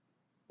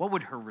 What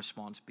would her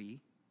response be?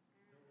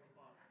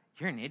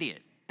 You're an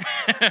idiot.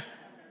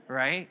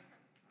 Right?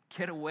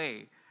 Get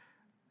away.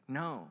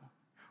 No.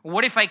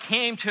 What if I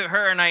came to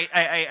her and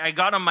I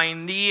got on my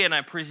knee and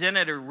I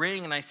presented a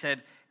ring and I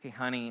said, hey,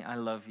 honey, I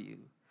love you.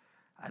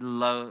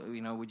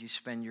 Would you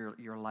spend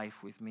your life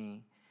with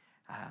me?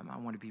 I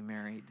want to be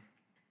married.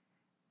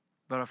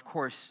 But of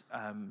course,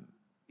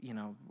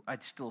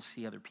 I'd still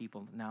see other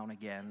people now and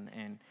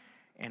again,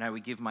 and I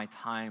would give my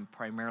time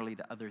primarily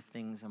to other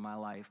things in my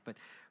life.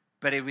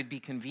 But it would be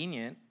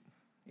convenient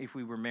if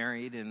we were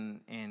married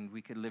and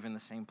we could live in the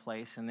same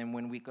place. And then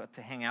when we got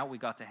to hang out, we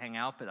got to hang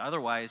out. But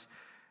otherwise,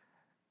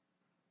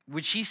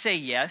 would she say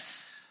yes?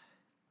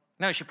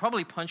 No, she'd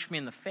probably punch me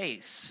in the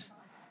face.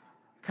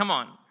 Come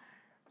on.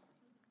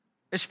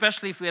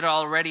 Especially if we had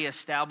already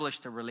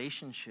established a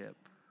relationship.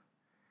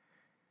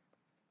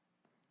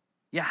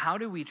 Yeah, how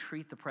do we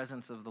treat the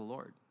presence of the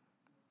Lord?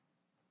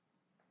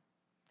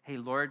 Hey,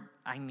 Lord,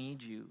 I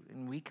need you.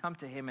 And we come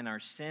to him in our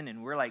sin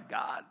and we're like,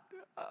 God,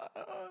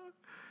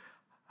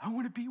 I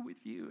want to be with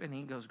you. And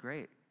he goes,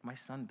 great. My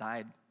son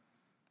died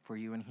for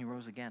you and he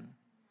rose again.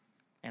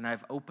 And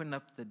I've opened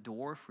up the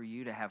door for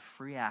you to have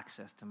free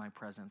access to my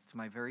presence, to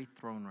my very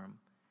throne room,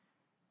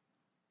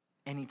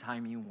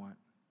 anytime you want.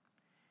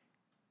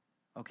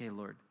 Okay,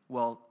 Lord.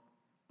 Well,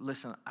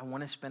 listen, I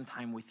want to spend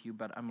time with you,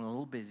 but I'm a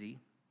little busy,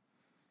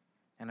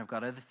 and I've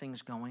got other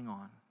things going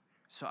on.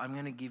 So I'm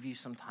going to give you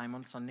some time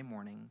on Sunday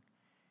morning,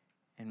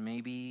 and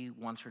maybe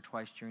once or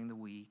twice during the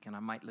week, and I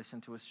might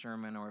listen to a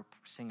sermon or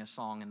sing a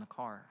song in the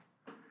car.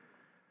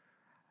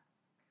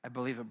 I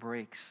believe it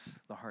breaks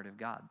the heart of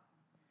God.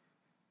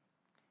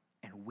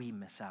 And we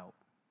miss out.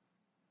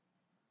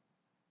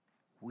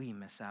 We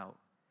miss out.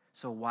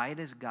 So why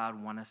does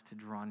God want us to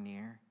draw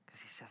near? Because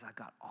he says, I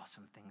got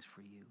awesome things for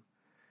you.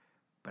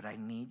 But I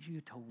need you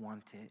to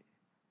want it.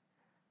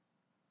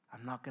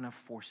 I'm not going to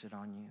force it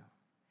on you.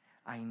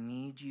 I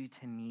need you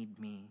to need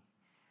me.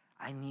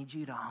 I need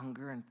you to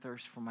hunger and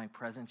thirst for my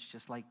presence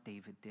just like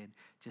David did,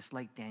 just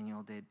like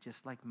Daniel did,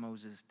 just like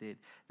Moses did,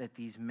 that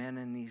these men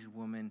and these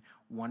women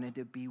wanted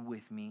to be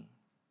with me.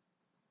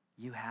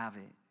 You have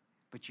it.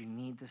 But you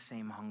need the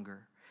same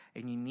hunger.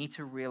 And you need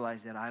to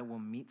realize that I will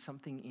meet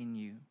something in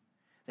you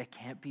that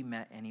can't be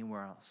met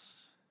anywhere else.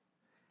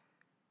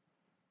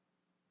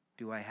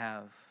 Do I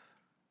have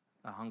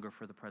a hunger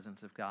for the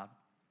presence of God?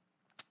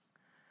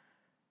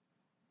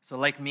 So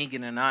like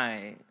Megan and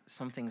I,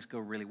 some things go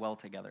really well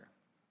together.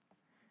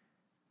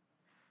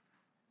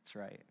 That's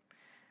right.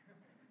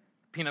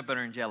 Peanut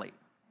butter and jelly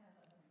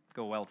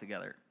go well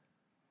together.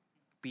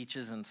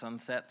 Beaches and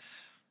sunsets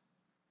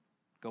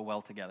go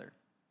well together.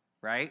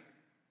 Right?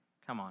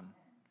 Come on.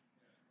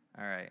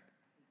 All right.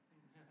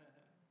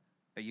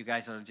 But you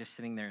guys are just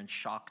sitting there in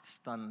shocked,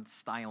 stunned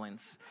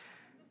silence.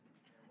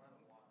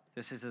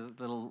 This is a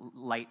little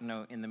light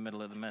note in the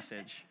middle of the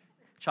message.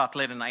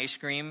 Chocolate and ice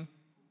cream.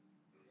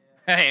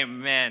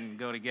 Amen.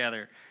 Go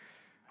together.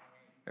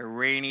 A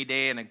rainy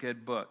day and a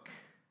good book.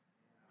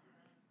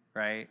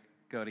 Right?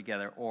 Go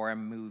together. Or a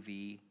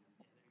movie.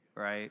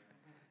 Right?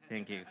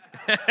 Thank you.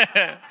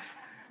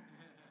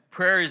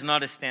 Prayer is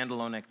not a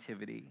standalone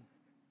activity.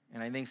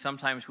 And I think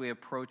sometimes we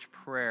approach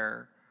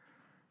prayer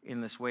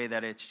in this way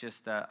that it's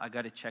just, I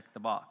got to check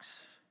the box.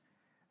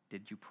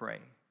 Did you pray?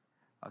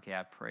 Okay,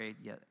 I prayed.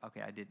 Yeah.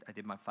 Okay, I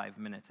did my 5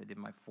 minutes. I did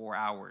my 4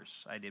 hours.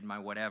 I did my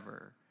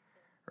whatever.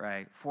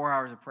 Right? 4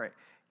 hours of prayer.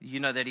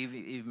 You know that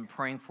even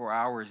praying 4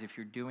 hours, if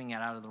you're doing it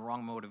out of the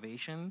wrong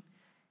motivation,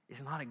 is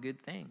not a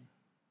good thing.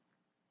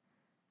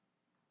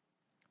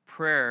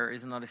 Prayer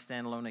is not a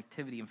standalone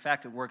activity. In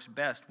fact, it works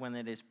best when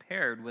it is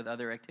paired with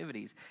other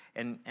activities.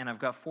 And I've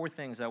got 4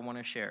 things I want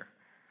to share.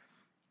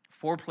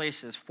 4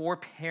 places, 4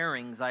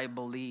 pairings, I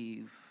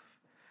believe,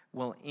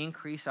 will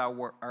increase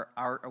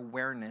our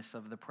awareness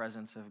of the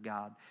presence of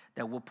God,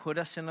 that will put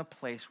us in a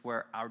place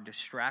where our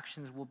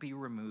distractions will be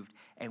removed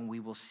and we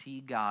will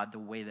see God the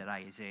way that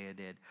Isaiah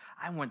did.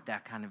 I want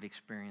that kind of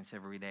experience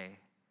every day.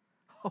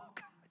 Oh,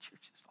 God, you're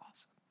just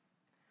awesome.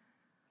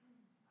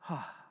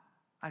 Oh,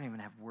 I don't even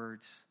have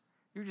words.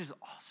 You're just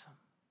awesome.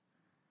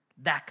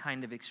 That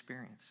kind of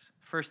experience.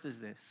 First is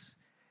this: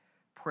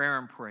 prayer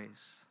and praise.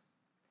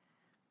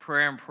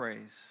 Prayer and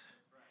praise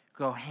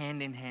go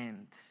hand in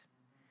hand.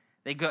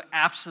 They go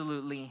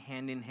absolutely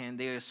hand in hand.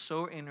 They are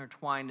so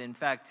intertwined. In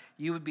fact,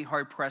 you would be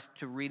hard-pressed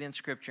to read in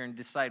Scripture and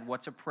decide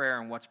what's a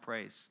prayer and what's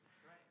praise.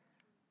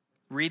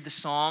 Read the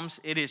Psalms.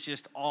 It is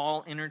just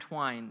all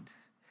intertwined.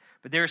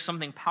 But there is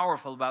something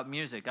powerful about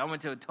music. I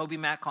went to a Toby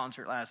Mac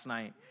concert last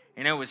night,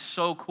 and it was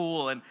so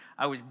cool. And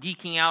I was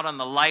geeking out on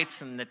the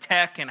lights and the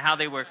tech and how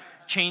they were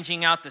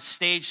changing out the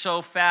stage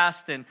so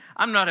fast. And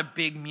I'm not a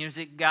big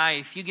music guy.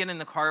 If you get in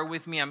the car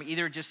with me, I'm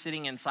either just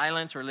sitting in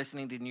silence or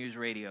listening to news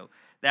radio.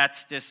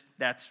 That's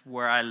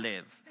where I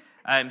live.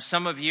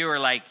 Some of you are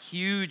like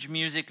huge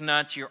music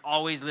nuts. You're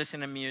always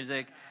listening to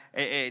music.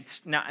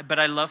 It's not, but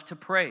I love to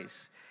praise.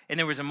 And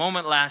there was a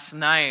moment last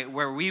night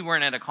where we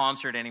weren't at a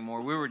concert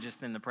anymore. We were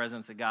just in the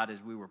presence of God as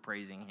we were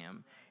praising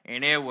Him.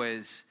 And it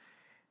was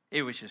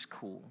just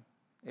cool.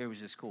 It was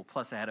just cool.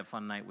 Plus, I had a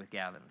fun night with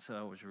Gavin,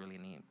 so it was really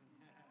neat.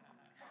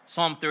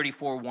 Psalm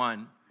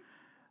 34:1.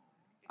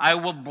 I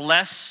will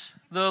bless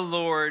the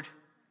Lord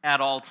at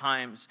all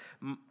times.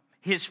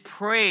 His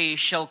praise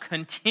shall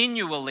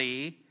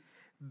continually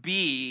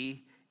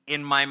be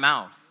in my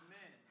mouth.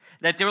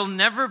 That there will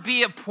never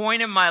be a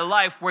point in my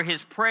life where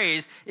His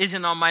praise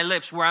isn't on my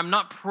lips, where I'm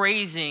not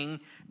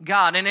praising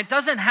God. And it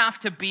doesn't have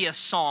to be a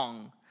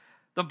song.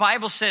 The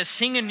Bible says,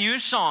 sing a new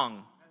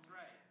song.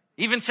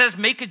 Even says,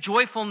 make a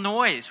joyful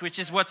noise, which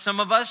is what some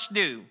of us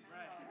do.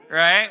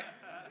 Right?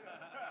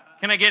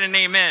 Can I get an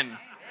amen?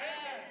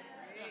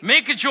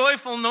 Make a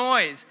joyful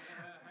noise.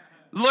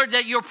 Lord,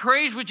 that your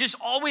praise would just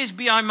always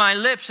be on my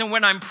lips. And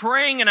when I'm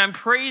praying and I'm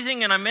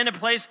praising and I'm in a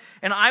place,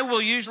 and I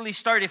will usually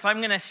start, if I'm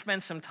going to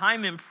spend some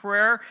time in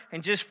prayer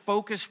and just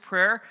focus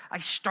prayer, I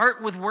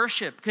start with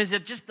worship because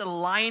it just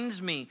aligns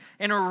me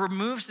and it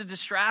removes the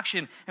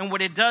distraction. And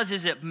what it does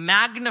is it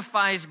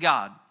magnifies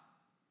God.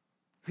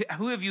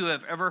 Who of you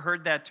have ever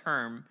heard that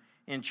term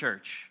in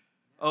church?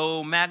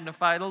 Oh,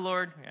 magnify the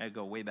Lord. I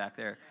go way back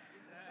there,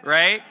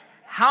 right?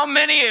 How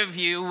many of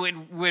you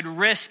would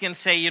risk and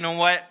say, you know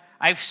what?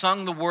 I've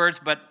sung the words,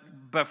 but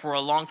for a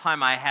long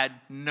time I had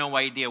no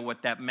idea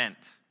what that meant.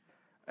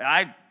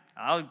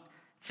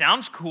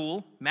 Sounds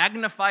cool.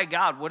 Magnify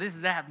God. What does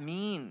that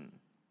mean?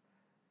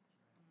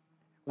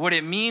 What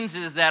it means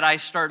is that I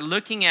start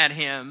looking at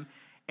Him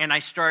and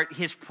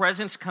His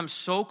presence comes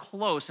so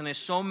close and is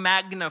so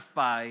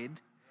magnified.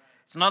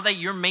 It's not that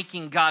you're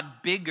making God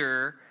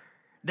bigger,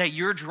 that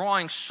you're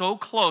drawing so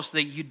close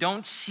that you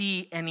don't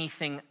see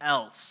anything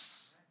else.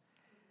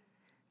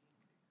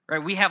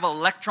 Right, we have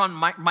electron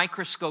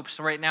microscopes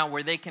right now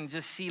where they can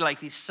just see like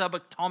these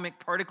subatomic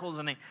particles,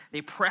 and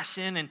they press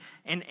in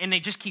and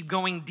they just keep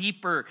going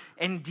deeper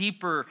and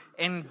deeper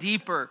and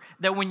deeper.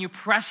 That when you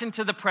press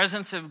into the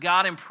presence of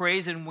God and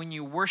praise, and when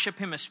you worship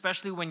Him,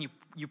 especially when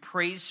you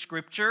praise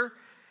Scripture,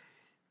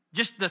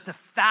 just the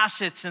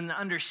facets and the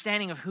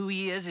understanding of who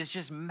He is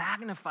just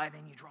magnified,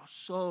 and you draw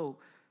so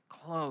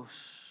close.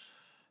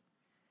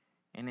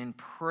 And in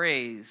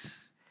praise,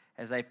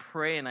 as I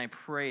pray and I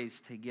praise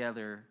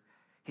together,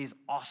 His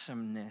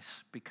awesomeness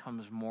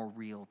becomes more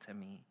real to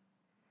me.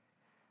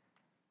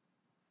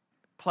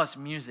 Plus,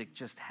 music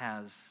just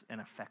has an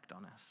effect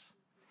on us.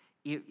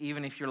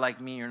 Even if you're like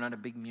me, you're not a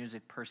big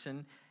music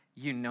person,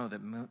 you know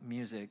that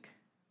music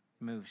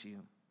moves you.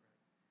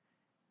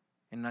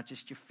 And not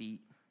just your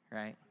feet,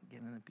 right?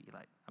 Getting in the beat,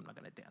 like, I'm not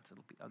going to dance,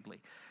 it'll be ugly.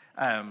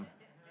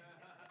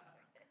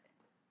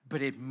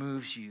 But it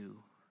moves you.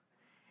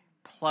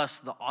 Plus,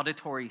 the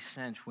auditory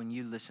sense, when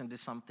you listen to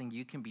something,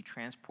 you can be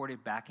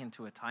transported back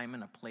into a time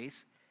and a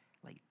place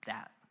like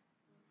that.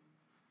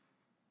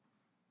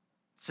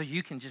 So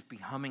you can just be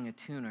humming a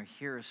tune or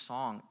hear a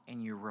song,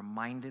 and you're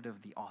reminded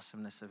of the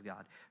awesomeness of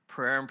God.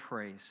 Prayer and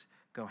praise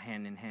go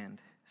hand in hand.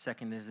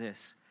 Second is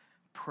this,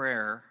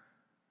 prayer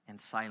and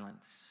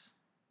silence.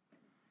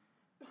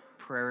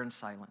 Prayer and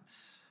silence.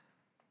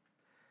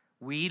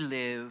 We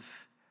live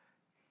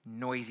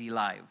noisy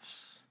lives.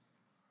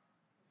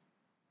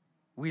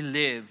 We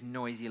live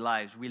noisy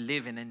lives. We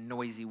live in a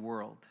noisy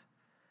world.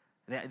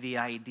 The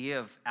idea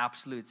of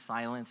absolute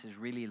silence is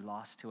really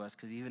lost to us,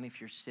 because even if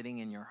you're sitting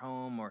in your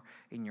home or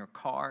in your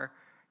car,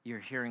 you're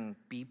hearing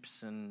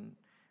beeps and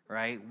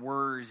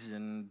whirs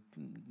and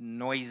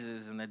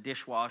noises in the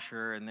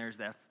dishwasher, and there's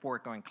that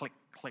fork going click,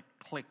 click,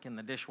 click in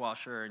the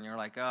dishwasher, and you're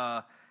like,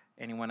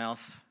 anyone else?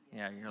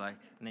 Yeah, you're like,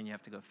 and then you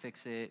have to go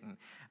fix it.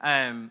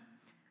 And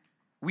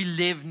we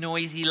live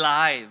noisy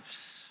lives.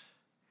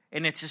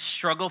 And it's a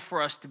struggle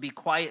for us to be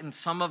quiet, and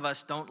some of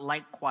us don't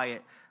like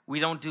quiet. We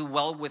don't do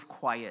well with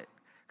quiet,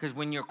 because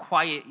when you're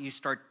quiet, you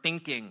start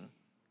thinking.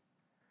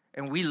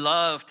 And we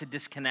love to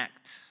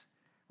disconnect.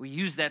 We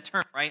use that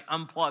term, right?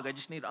 Unplug. I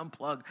just need to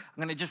unplug. I'm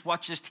going to just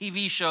watch this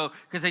TV show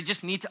because I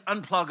just need to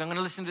unplug. I'm going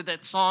to listen to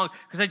that song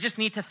because I just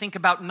need to think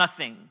about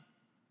nothing.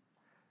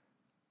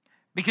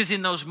 Because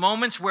in those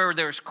moments where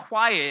there's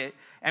quiet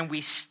and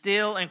we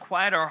still and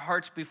quiet our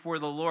hearts before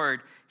the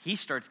Lord, He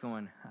starts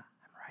going, I'm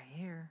right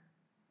here.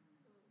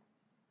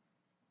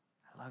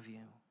 I love you.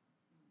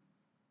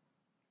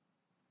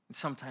 And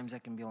sometimes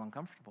that can be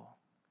uncomfortable.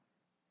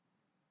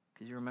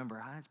 Because you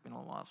remember, it's been a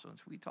while since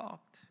we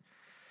talked.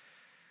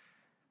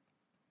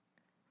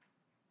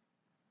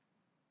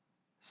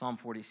 Psalm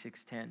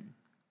 46:10.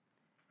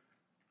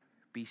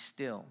 Be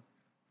still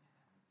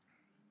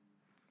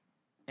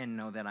and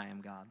know that I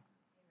am God.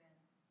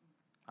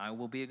 I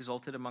will be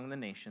exalted among the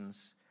nations.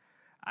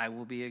 I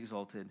will be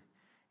exalted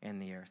in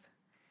the earth.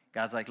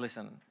 God's like,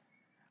 listen,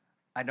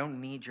 I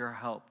don't need your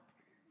help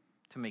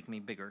to make me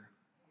bigger.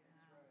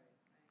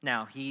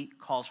 Now, He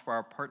calls for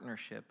our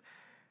partnership.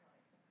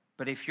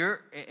 But if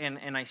you're,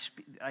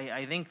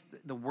 I think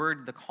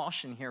the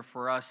caution here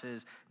for us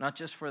is not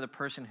just for the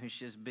person who's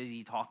just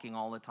busy talking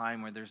all the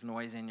time, where there's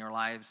noise in your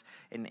lives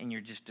and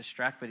you're just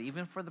distracted, but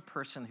even for the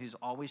person who's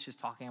always just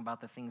talking about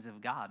the things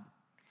of God.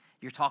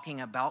 You're talking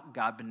about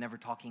God, but never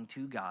talking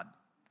to God.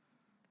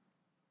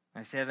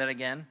 Can I say that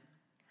again?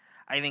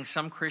 I think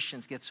some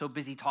Christians get so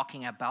busy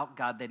talking about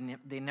God that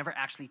they never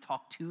actually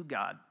talk to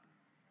God.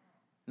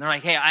 And they're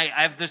like, hey,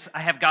 I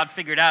have God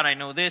figured out. I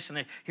know this,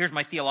 and here's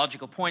my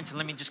theological points, and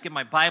let me just get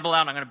my Bible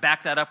out, and I'm going to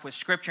back that up with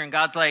Scripture. And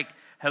God's like,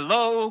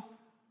 hello?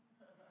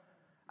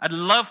 I'd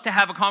love to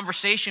have a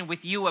conversation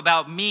with you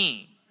about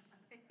me.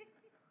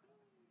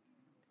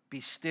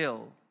 Be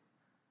still.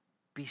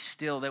 Be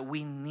still, that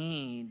we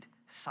need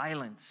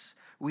silence.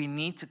 We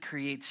need to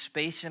create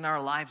space in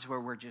our lives where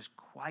we're just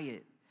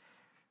quiet.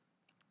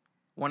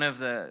 One of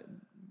the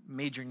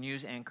major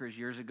news anchors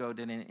years ago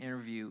did an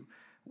interview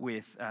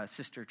with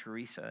Sister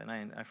Teresa, and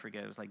I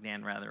forget, it was like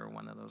Dan Rather or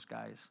one of those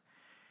guys.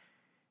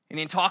 And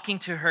in talking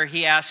to her,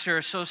 he asked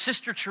her, so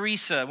Sister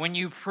Teresa, when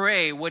you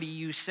pray, what do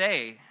you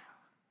say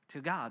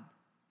to God?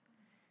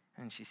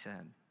 And she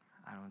said,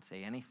 I don't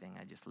say anything,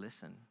 I just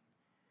listen.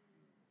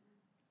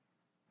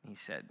 He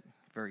said,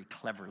 very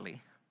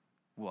cleverly,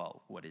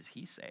 well, what does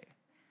he say?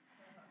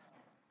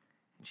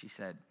 And she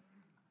said,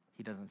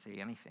 he doesn't say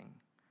anything,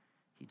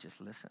 he just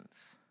listens.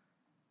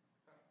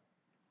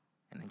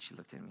 And then she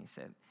looked at me and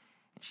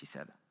she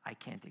said, I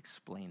can't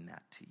explain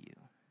that to you.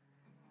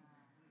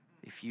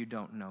 If you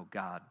don't know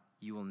God,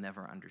 you will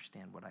never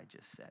understand what I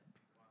just said.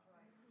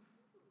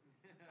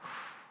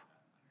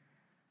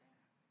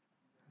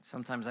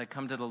 Sometimes I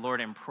come to the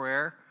Lord in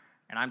prayer,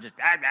 and I'm just,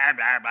 blah, blah,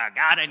 blah, blah.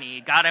 God I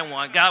need, God I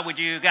want, God would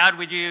you,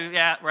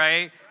 yeah,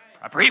 right?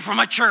 I pray for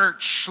my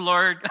church,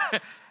 Lord.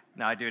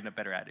 No, I do it in a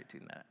better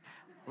attitude than that.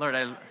 Lord,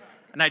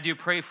 I do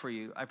pray for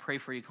you. I pray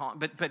for you.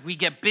 But we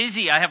get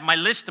busy. I have my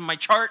list and my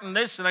chart and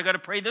this, and I got to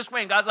pray this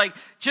way. And God's like,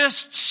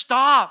 just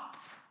stop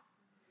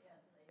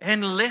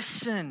and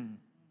listen.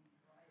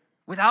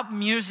 Without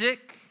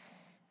music,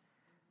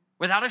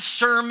 without a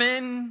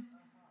sermon,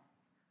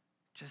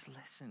 just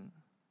listen.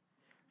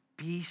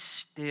 Be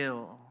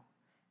still.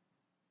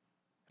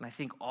 And I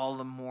think all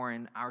the more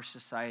in our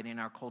society, in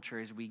our culture,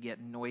 as we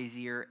get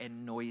noisier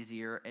and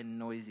noisier and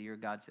noisier,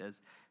 God says,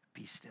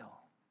 be still.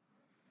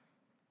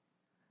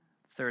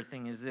 Third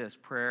thing is this,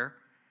 prayer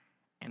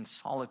and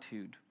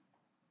solitude.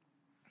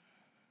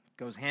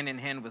 Goes hand in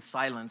hand with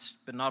silence,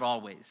 but not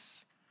always.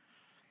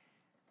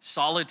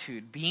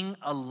 Solitude, being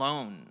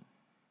alone.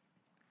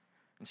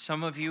 And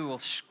some of you will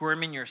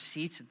squirm in your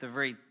seats at the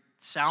very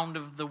sound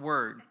of the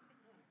word.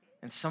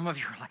 And some of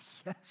you are like,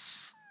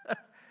 yes.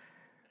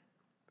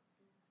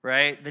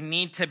 Right? The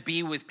need to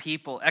be with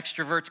people.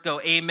 Extroverts go,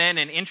 amen,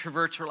 and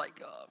introverts are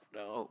like, oh,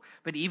 no.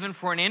 But even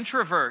for an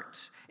introvert,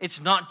 it's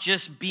not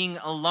just being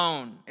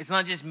alone. It's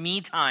not just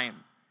me time.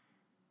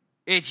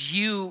 It's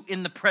you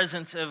in the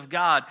presence of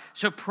God.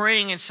 So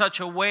praying in such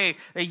a way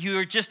that you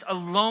are just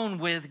alone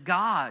with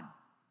God.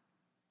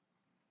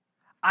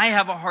 I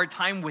have a hard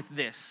time with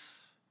this.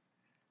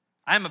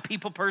 I'm a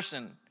people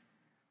person.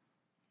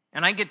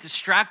 And I get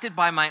distracted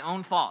by my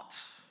own thoughts.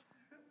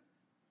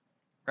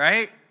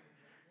 Right?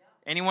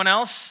 Anyone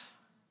else?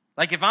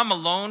 Like if I'm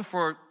alone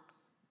for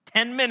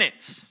 10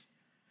 minutes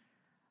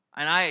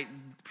and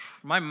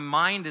my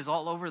mind is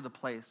all over the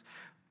place.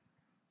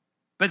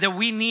 But that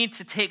we need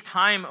to take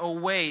time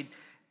away.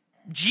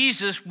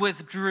 Jesus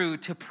withdrew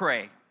to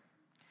pray.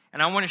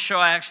 And I want to show,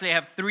 I actually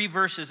have 3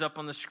 verses up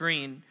on the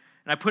screen.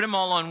 And I put them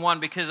all on one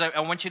because I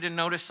want you to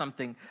notice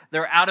something.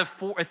 They're out of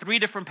 3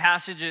 different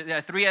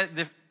passages,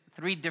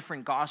 3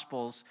 different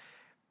gospels.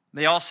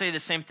 They all say the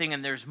same thing,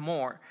 and there's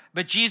more.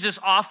 But Jesus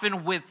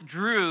often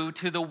withdrew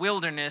to the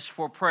wilderness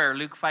for prayer.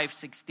 Luke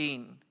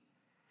 5:16.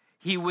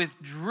 He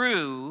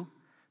withdrew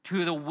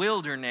to the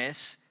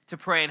wilderness to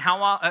pray. And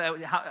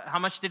how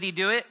much did he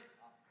do it?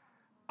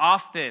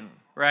 Often,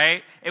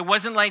 right? It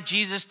wasn't like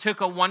Jesus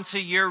took a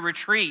once-a-year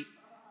retreat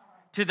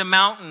to the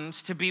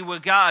mountains to be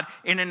with God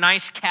in a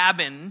nice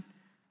cabin,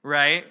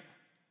 right?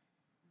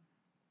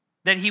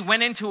 That he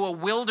went into a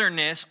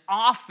wilderness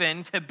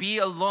often to be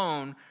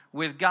alone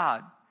with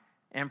God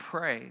and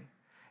pray.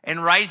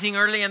 And rising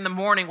early in the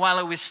morning while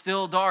it was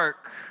still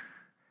dark,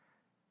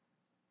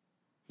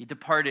 he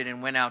departed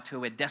and went out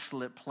to a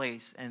desolate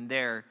place, and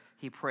there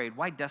he prayed.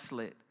 Why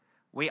desolate?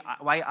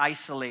 Why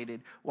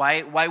isolated?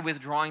 Why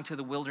withdrawing to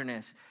the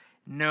wilderness?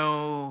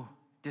 No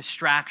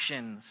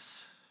distractions.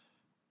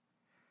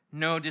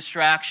 No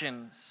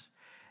distractions.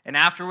 And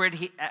after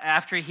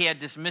he had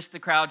dismissed the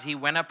crowds, he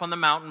went up on the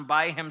mountain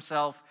by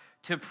himself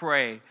to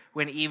pray.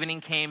 When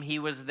evening came, he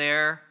was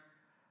there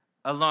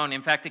alone.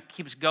 In fact, it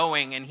keeps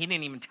going, and he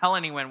didn't even tell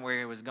anyone where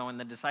he was going.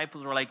 The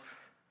disciples were like,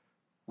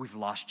 we've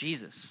lost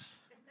Jesus,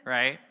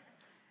 right?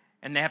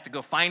 And they have to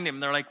go find him.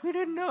 They're like, we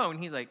didn't know.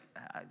 And he's like,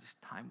 just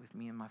time with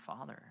me and my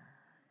Father.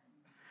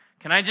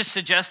 Can I just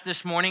suggest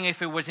this morning,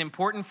 if it was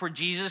important for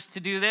Jesus to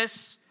do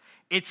this,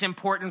 it's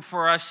important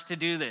for us to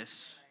do this.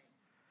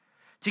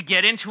 to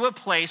get into a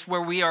place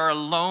where we are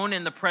alone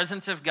in the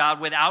presence of God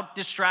without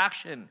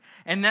distraction.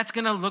 And that's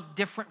going to look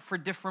different for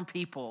different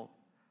people.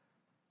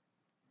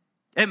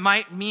 It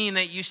might mean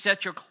that you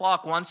set your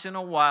clock once in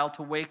a while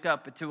to wake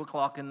up at 2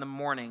 o'clock in the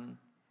morning,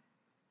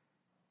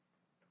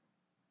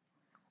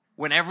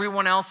 when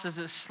everyone else is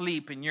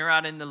asleep and you're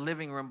out in the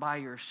living room by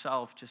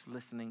yourself just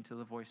listening to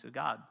the voice of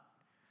God.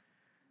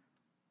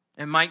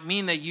 It might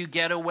mean that you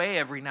get away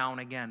every now and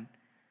again.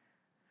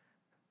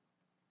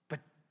 But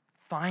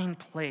find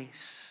place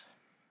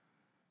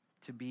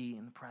to be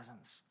in the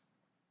presence.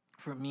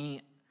 For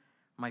me,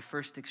 my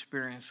first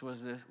experience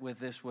with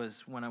this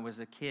was when I was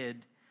a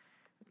kid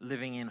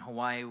living in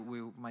Hawaii.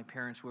 My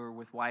parents were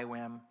with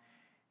YWAM,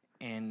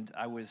 and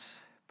I was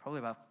probably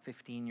about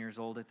 15 years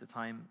old at the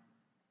time.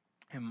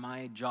 And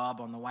my job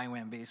on the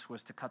YWAM base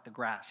was to cut the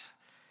grass.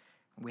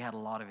 We had a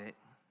lot of it.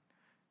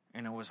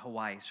 And it was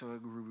Hawaii, so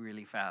it grew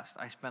really fast.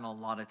 I spent a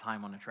lot of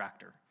time on a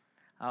tractor.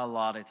 A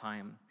lot of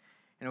time.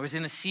 And it was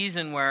in a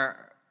season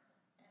where,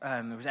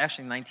 it was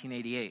actually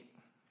 1988,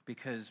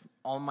 because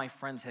all my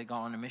friends had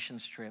gone on a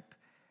missions trip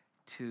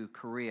to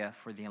Korea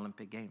for the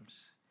Olympic Games.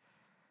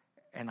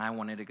 And I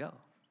wanted to go.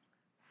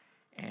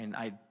 And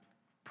I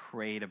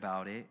prayed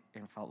about it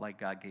and felt like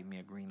God gave me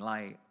a green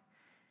light,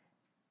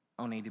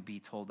 only to be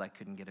told I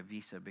couldn't get a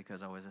visa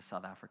because I was a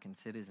South African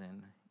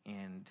citizen,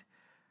 and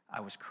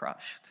I was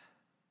crushed.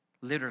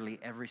 Literally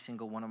every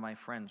single one of my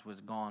friends was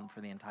gone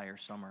for the entire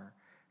summer,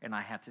 and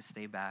I had to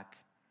stay back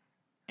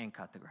and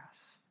cut the grass.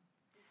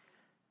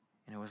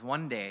 And it was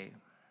one day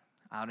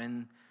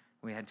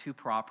we had 2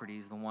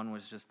 properties. The one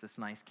was just this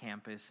nice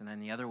campus, and then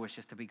the other was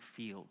just a big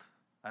field.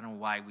 I don't know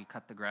why we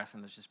cut the grass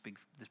in this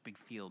big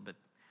field, but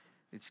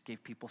it just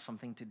gave people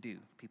something to do,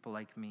 people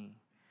like me.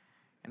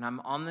 And I'm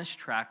on this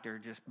tractor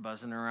just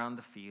buzzing around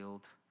the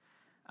field,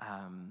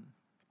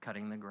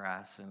 cutting the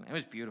grass, and it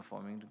was beautiful.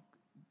 I mean,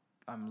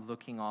 I'm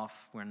looking off,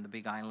 we're in the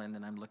big island,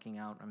 and I'm looking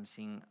out, I'm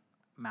seeing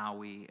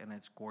Maui, and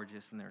it's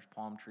gorgeous, and there's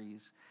palm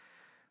trees.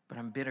 But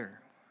I'm bitter,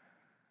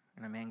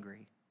 and I'm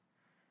angry,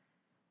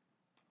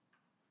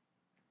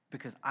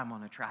 because I'm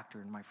on a tractor,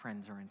 and my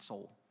friends are in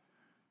Seoul.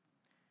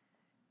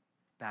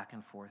 Back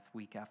and forth,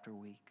 week after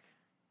week.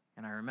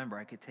 And I remember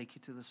I could take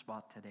you to the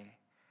spot today,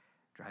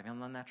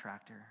 driving on that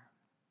tractor.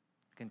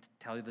 I can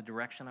tell you the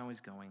direction I was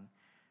going,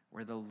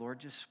 where the Lord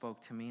just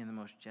spoke to me in the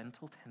most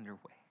gentle, tender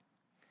way.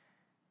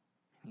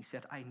 And he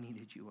said, I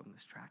needed you on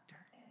this tractor.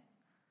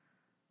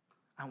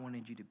 I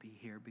wanted you to be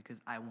here because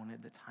I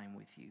wanted the time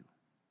with you.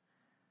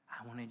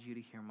 I wanted you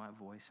to hear my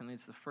voice. And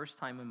it's the first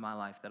time in my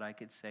life that I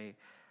could say,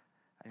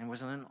 and it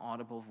wasn't an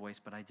audible voice,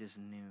 but I just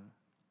knew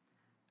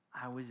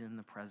I was in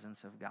the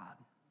presence of God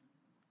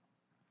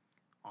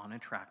on a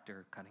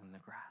tractor cutting the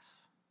grass.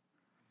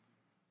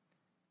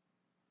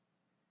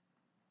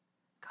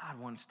 God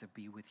wants to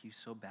be with you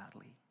so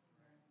badly.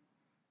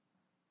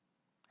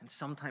 And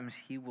sometimes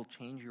he will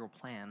change your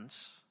plans,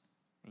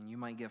 and you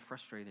might get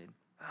frustrated.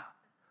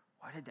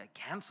 Why did that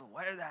cancel?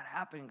 Why did that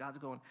happen? God's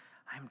going,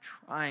 I'm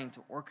trying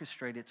to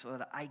orchestrate it so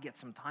that I get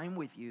some time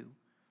with you.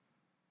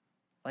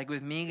 Like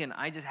with Megan,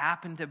 I just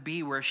happened to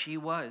be where she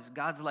was.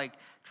 God's like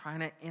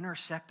trying to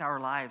intersect our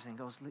lives and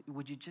goes,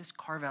 would you just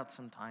carve out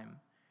some time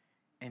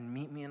and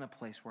meet me in a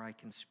place where I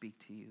can speak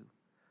to you?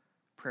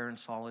 Prayer and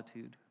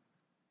solitude.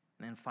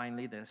 And then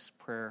finally this,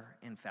 prayer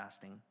and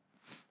fasting.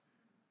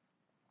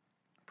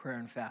 Prayer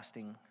and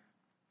fasting.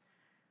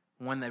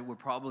 One that we're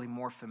probably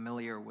more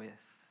familiar with.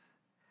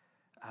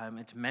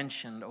 It's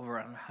mentioned over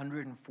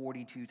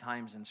 142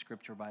 times in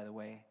Scripture, by the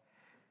way.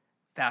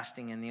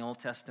 Fasting in the Old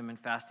Testament,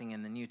 fasting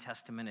in the New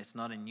Testament. It's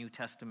not a New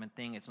Testament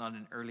thing. It's not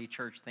an early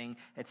church thing.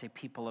 It's a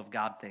people of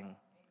God thing. Amen.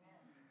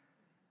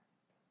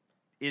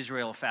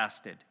 Israel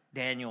fasted.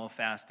 Daniel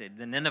fasted.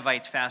 The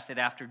Ninevites fasted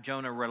after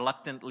Jonah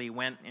reluctantly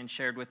went and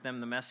shared with them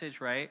the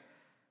message, right?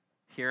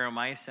 Here am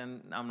I,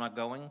 and I'm not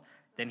going.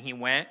 Then he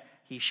went.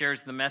 He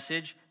shares the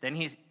message. Then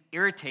he's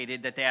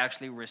irritated that they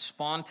actually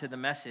respond to the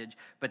message.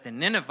 But the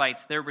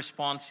Ninevites, their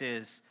response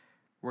is,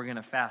 we're going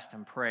to fast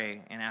and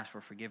pray and ask for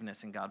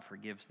forgiveness, and God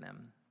forgives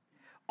them.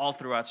 All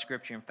throughout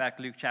Scripture. In fact,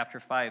 Luke chapter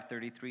 5,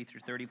 33 through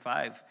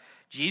 35,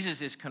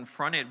 Jesus is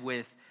confronted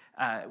with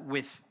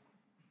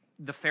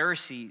the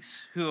Pharisees,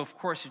 who, of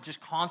course, are just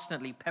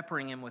constantly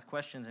peppering him with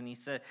questions.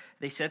 And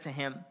they said to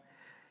him,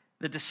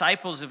 the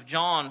disciples of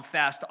John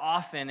fast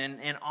often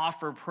and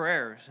offer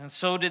prayers, and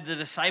so did the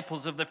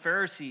disciples of the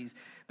Pharisees.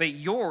 But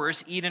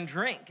yours eat and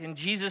drink. And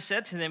Jesus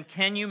said to them,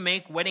 can you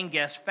make wedding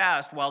guests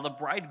fast while the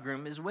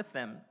bridegroom is with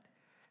them?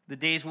 The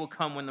days will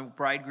come when the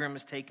bridegroom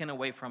is taken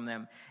away from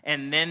them,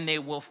 and then they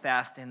will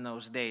fast in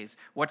those days.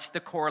 What's the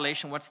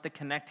correlation? What's the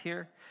connect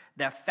here?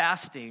 That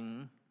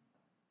fasting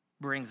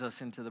brings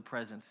us into the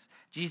presence.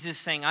 Jesus is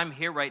saying, I'm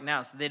here right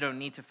now, so they don't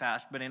need to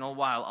fast, but in a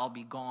while I'll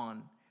be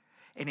gone.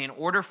 And in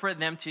order for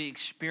them to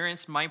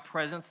experience my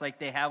presence like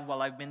they have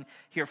while I've been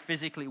here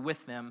physically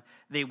with them,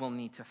 they will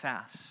need to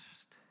fast.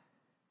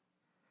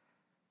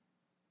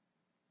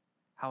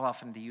 How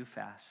often do you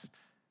fast?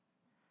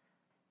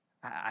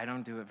 I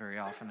don't do it very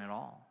often at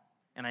all.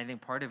 And I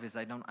think part of it is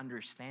I don't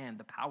understand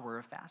the power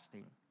of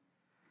fasting.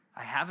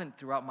 I haven't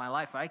throughout my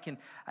life. I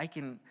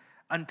can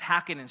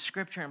unpack it in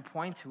Scripture and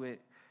point to it.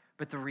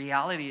 But the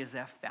reality is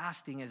that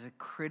fasting is a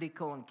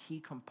critical and key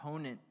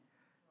component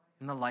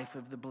in the life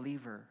of the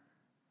believer.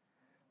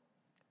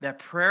 That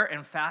prayer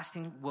and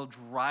fasting will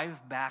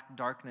drive back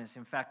darkness.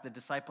 In fact, the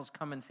disciples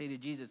come and say to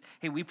Jesus,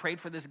 hey, we prayed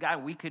for this guy.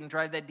 We couldn't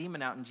drive that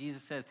demon out. And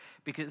Jesus says,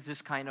 because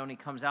this kind only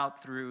comes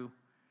out through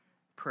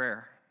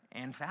prayer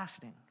and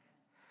fasting.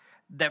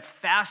 That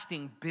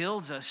fasting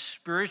builds us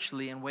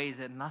spiritually in ways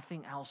that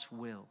nothing else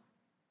will.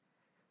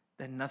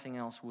 That nothing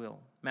else will.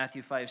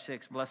 Matthew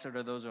 5:6, blessed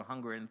are those who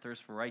hunger and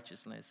thirst for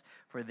righteousness,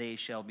 for they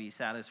shall be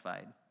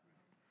satisfied.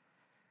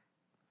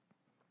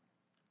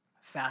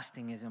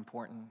 Fasting is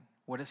important.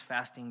 What does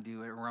fasting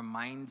do? It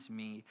reminds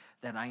me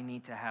that I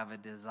need to have a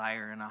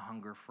desire and a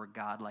hunger for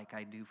God like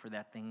I do for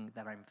that thing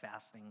that I'm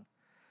fasting.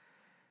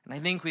 And I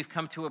think we've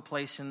come to a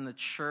place in the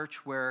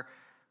church where,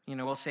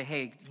 we'll say,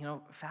 hey,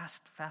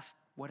 fast,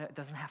 it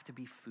doesn't have to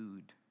be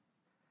food.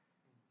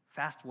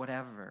 Fast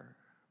whatever.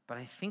 But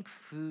I think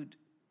food,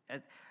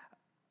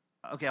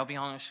 okay, I'll be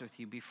honest with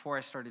you. Before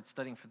I started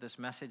studying for this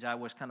message, I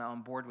was kind of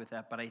on board with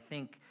that. But I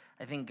think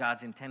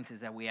God's intent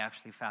is that we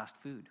actually fast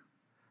food.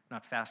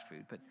 Not fast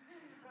food, but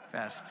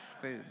fast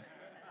food.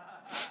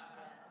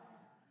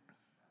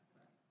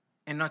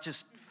 And not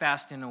just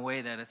fast in a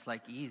way that it's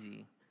like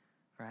easy,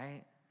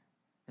 right?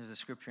 There's a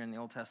scripture in the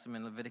Old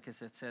Testament, Leviticus,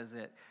 that says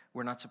that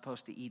we're not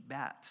supposed to eat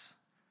bats,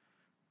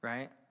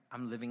 right?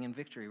 I'm living in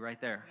victory right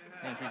there.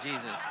 Thank you,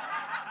 Jesus.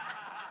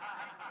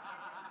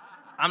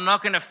 I'm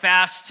not going to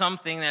fast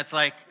something that's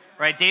like,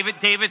 right?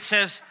 David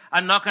says,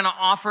 I'm not going to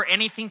offer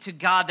anything to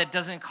God that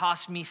doesn't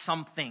cost me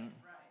something.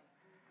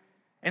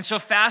 And so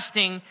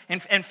fasting,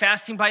 and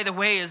fasting, by the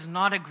way, is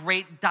not a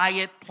great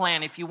diet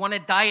plan. If you want to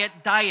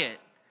diet,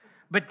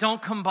 but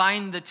don't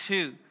combine the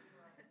two.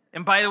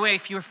 And by the way,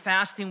 if you're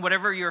fasting,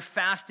 whatever you're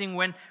fasting,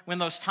 when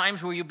those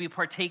times where you'll be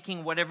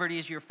partaking, whatever it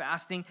is you're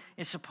fasting,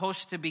 is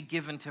supposed to be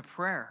given to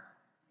prayer.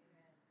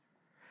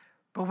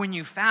 But when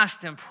you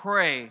fast and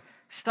pray,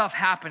 stuff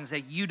happens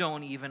that you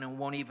don't even and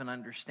won't even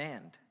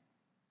understand.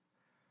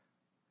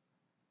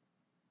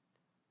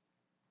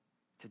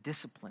 It's a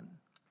discipline.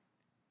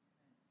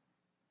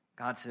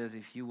 God says,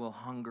 if you will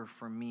hunger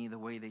for me the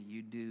way that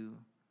you do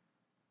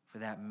for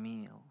that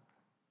meal,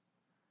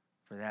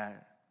 for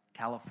that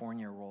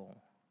California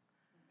roll,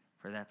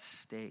 for that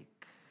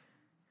steak,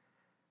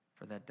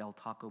 for that Del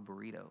Taco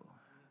burrito.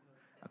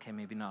 Okay,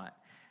 maybe not.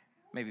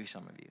 Maybe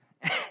some of you.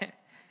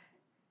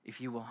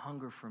 If you will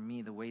hunger for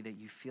me the way that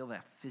you feel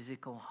that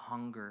physical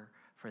hunger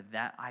for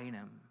that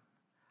item,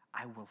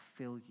 I will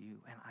fill you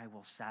and I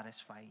will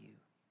satisfy you.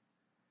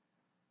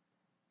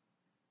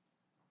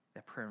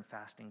 That prayer and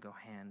fasting go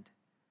hand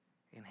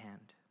in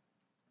hand.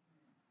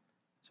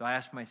 So I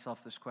ask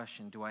myself this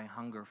question, do I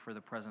hunger for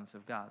the presence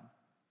of God?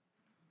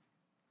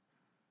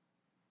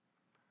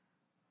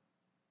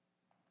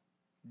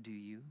 Do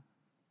you?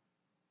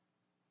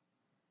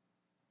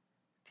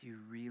 Do you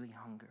really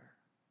hunger?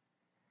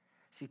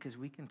 See, because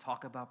we can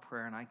talk about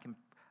prayer and I can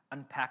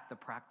unpack the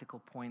practical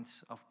points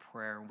of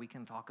prayer. And we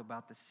can talk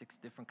about the 6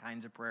 different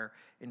kinds of prayer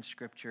in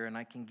Scripture, and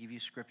I can give you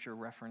Scripture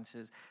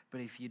references.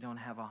 But if you don't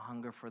have a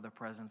hunger for the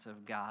presence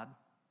of God,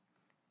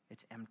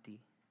 it's empty.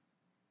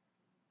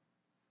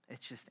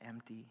 It's just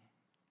empty.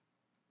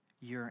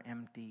 You're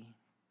empty.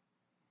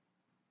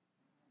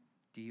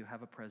 Do you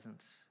have a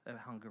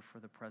hunger for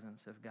the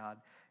presence of God?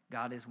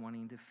 God is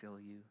wanting to fill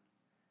you.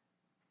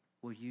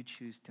 Will you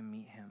choose to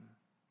meet him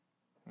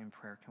in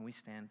prayer? Can we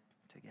stand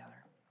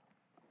together?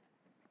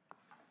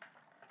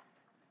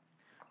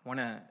 I want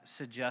to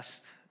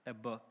suggest a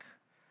book.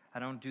 I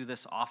don't do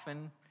this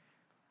often.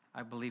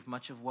 I believe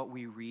much of what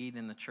we read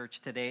in the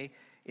church today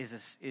is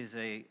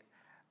a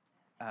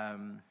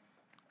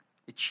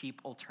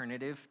cheap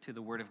alternative to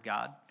the Word of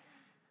God.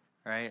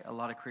 Right? A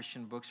lot of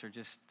Christian books are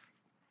just,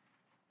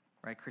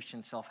 right,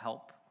 Christian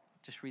self-help.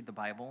 Just read the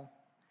Bible.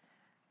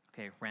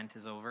 Okay, rant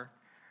is over.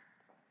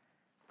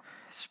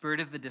 Spirit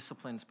of the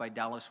Disciplines by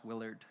Dallas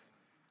Willard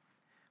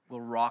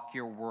will rock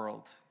your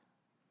world.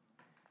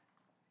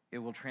 It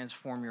will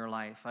transform your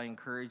life. I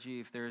encourage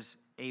you, if there's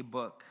a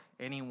book,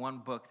 any one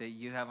book that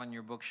you have on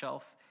your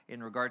bookshelf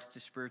in regards to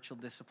spiritual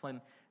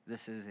discipline,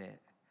 this is it.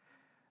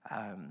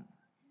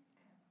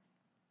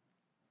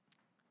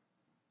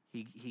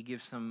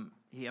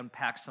 He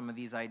unpacks some of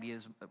these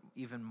ideas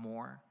even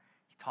more.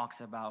 He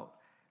talks about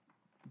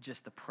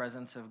just the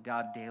presence of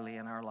God daily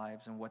in our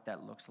lives and what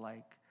that looks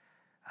like.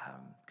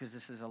 Because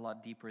this is a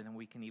lot deeper than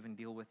we can even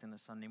deal with in a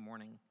Sunday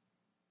morning.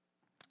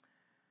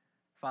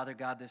 Father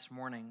God, this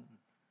morning,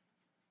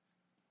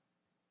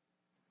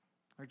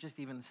 or just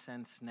even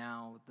sense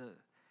now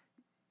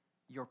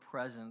your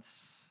presence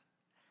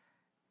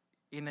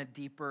in a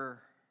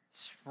deeper,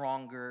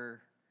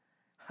 stronger,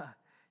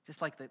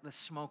 just like the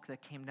smoke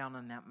that came down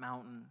on that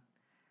mountain,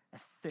 a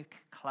thick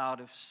cloud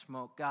of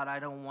smoke. God, I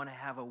don't want to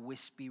have a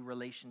wispy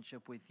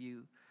relationship with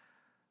you.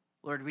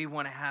 Lord, we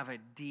want to have a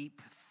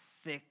deep,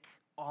 thick,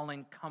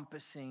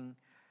 all-encompassing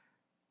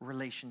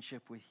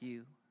relationship with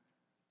you.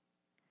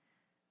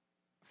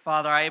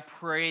 Father, I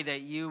pray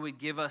that you would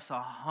give us a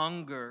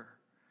hunger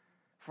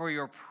for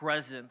your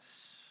presence.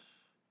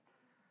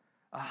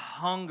 A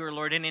hunger,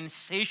 Lord, an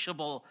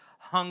insatiable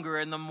hunger.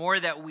 And the more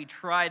that we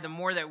try, the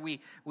more that we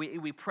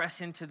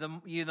press into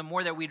you, the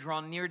more that we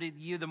draw near to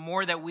you, the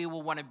more that we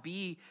will want to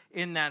be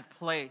in that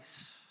place.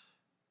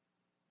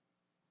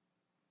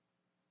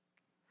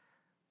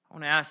 I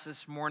want to ask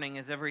this morning,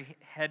 as every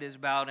head is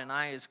bowed and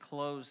eye is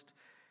closed,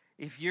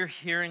 if you're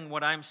hearing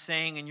what I'm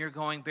saying and you're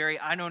going, Barry,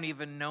 I don't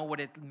even know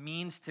what it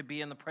means to be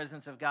in the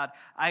presence of God.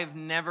 I've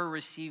never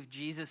received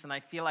Jesus, and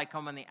I feel like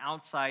I'm on the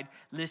outside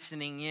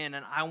listening in,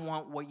 and I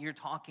want what you're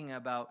talking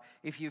about.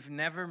 If you've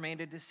never made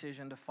a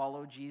decision to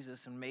follow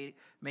Jesus and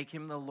make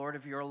him the Lord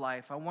of your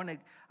life,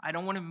 I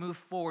don't want to move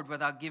forward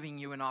without giving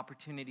you an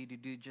opportunity to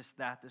do just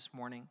that this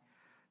morning.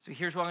 So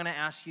here's what I'm going to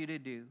ask you to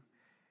do.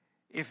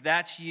 If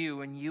that's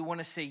you and you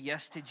want to say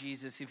yes to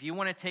Jesus, if you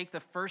want to take the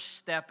first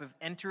step of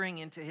entering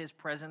into his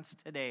presence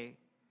today,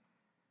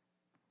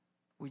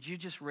 would you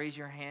just raise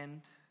your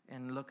hand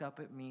and look up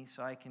at me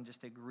so I can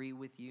just agree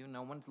with you?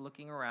 No one's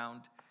looking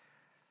around.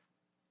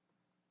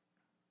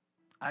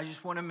 I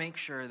just want to make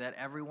sure that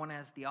everyone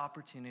has the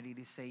opportunity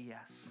to say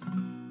yes.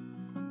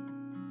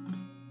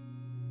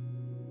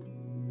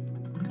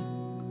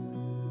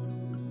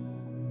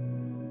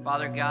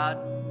 Father God,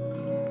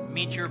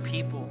 meet your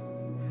people.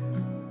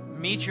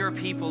 Meet your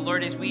people,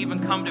 Lord, as we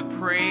even come to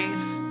praise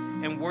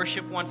and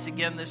worship once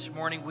again this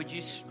morning. Would you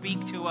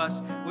speak to us?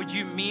 Would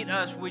you meet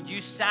us? Would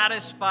you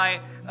satisfy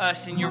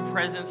us in your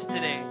presence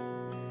today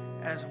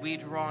as we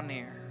draw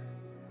near?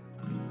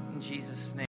 In Jesus' name.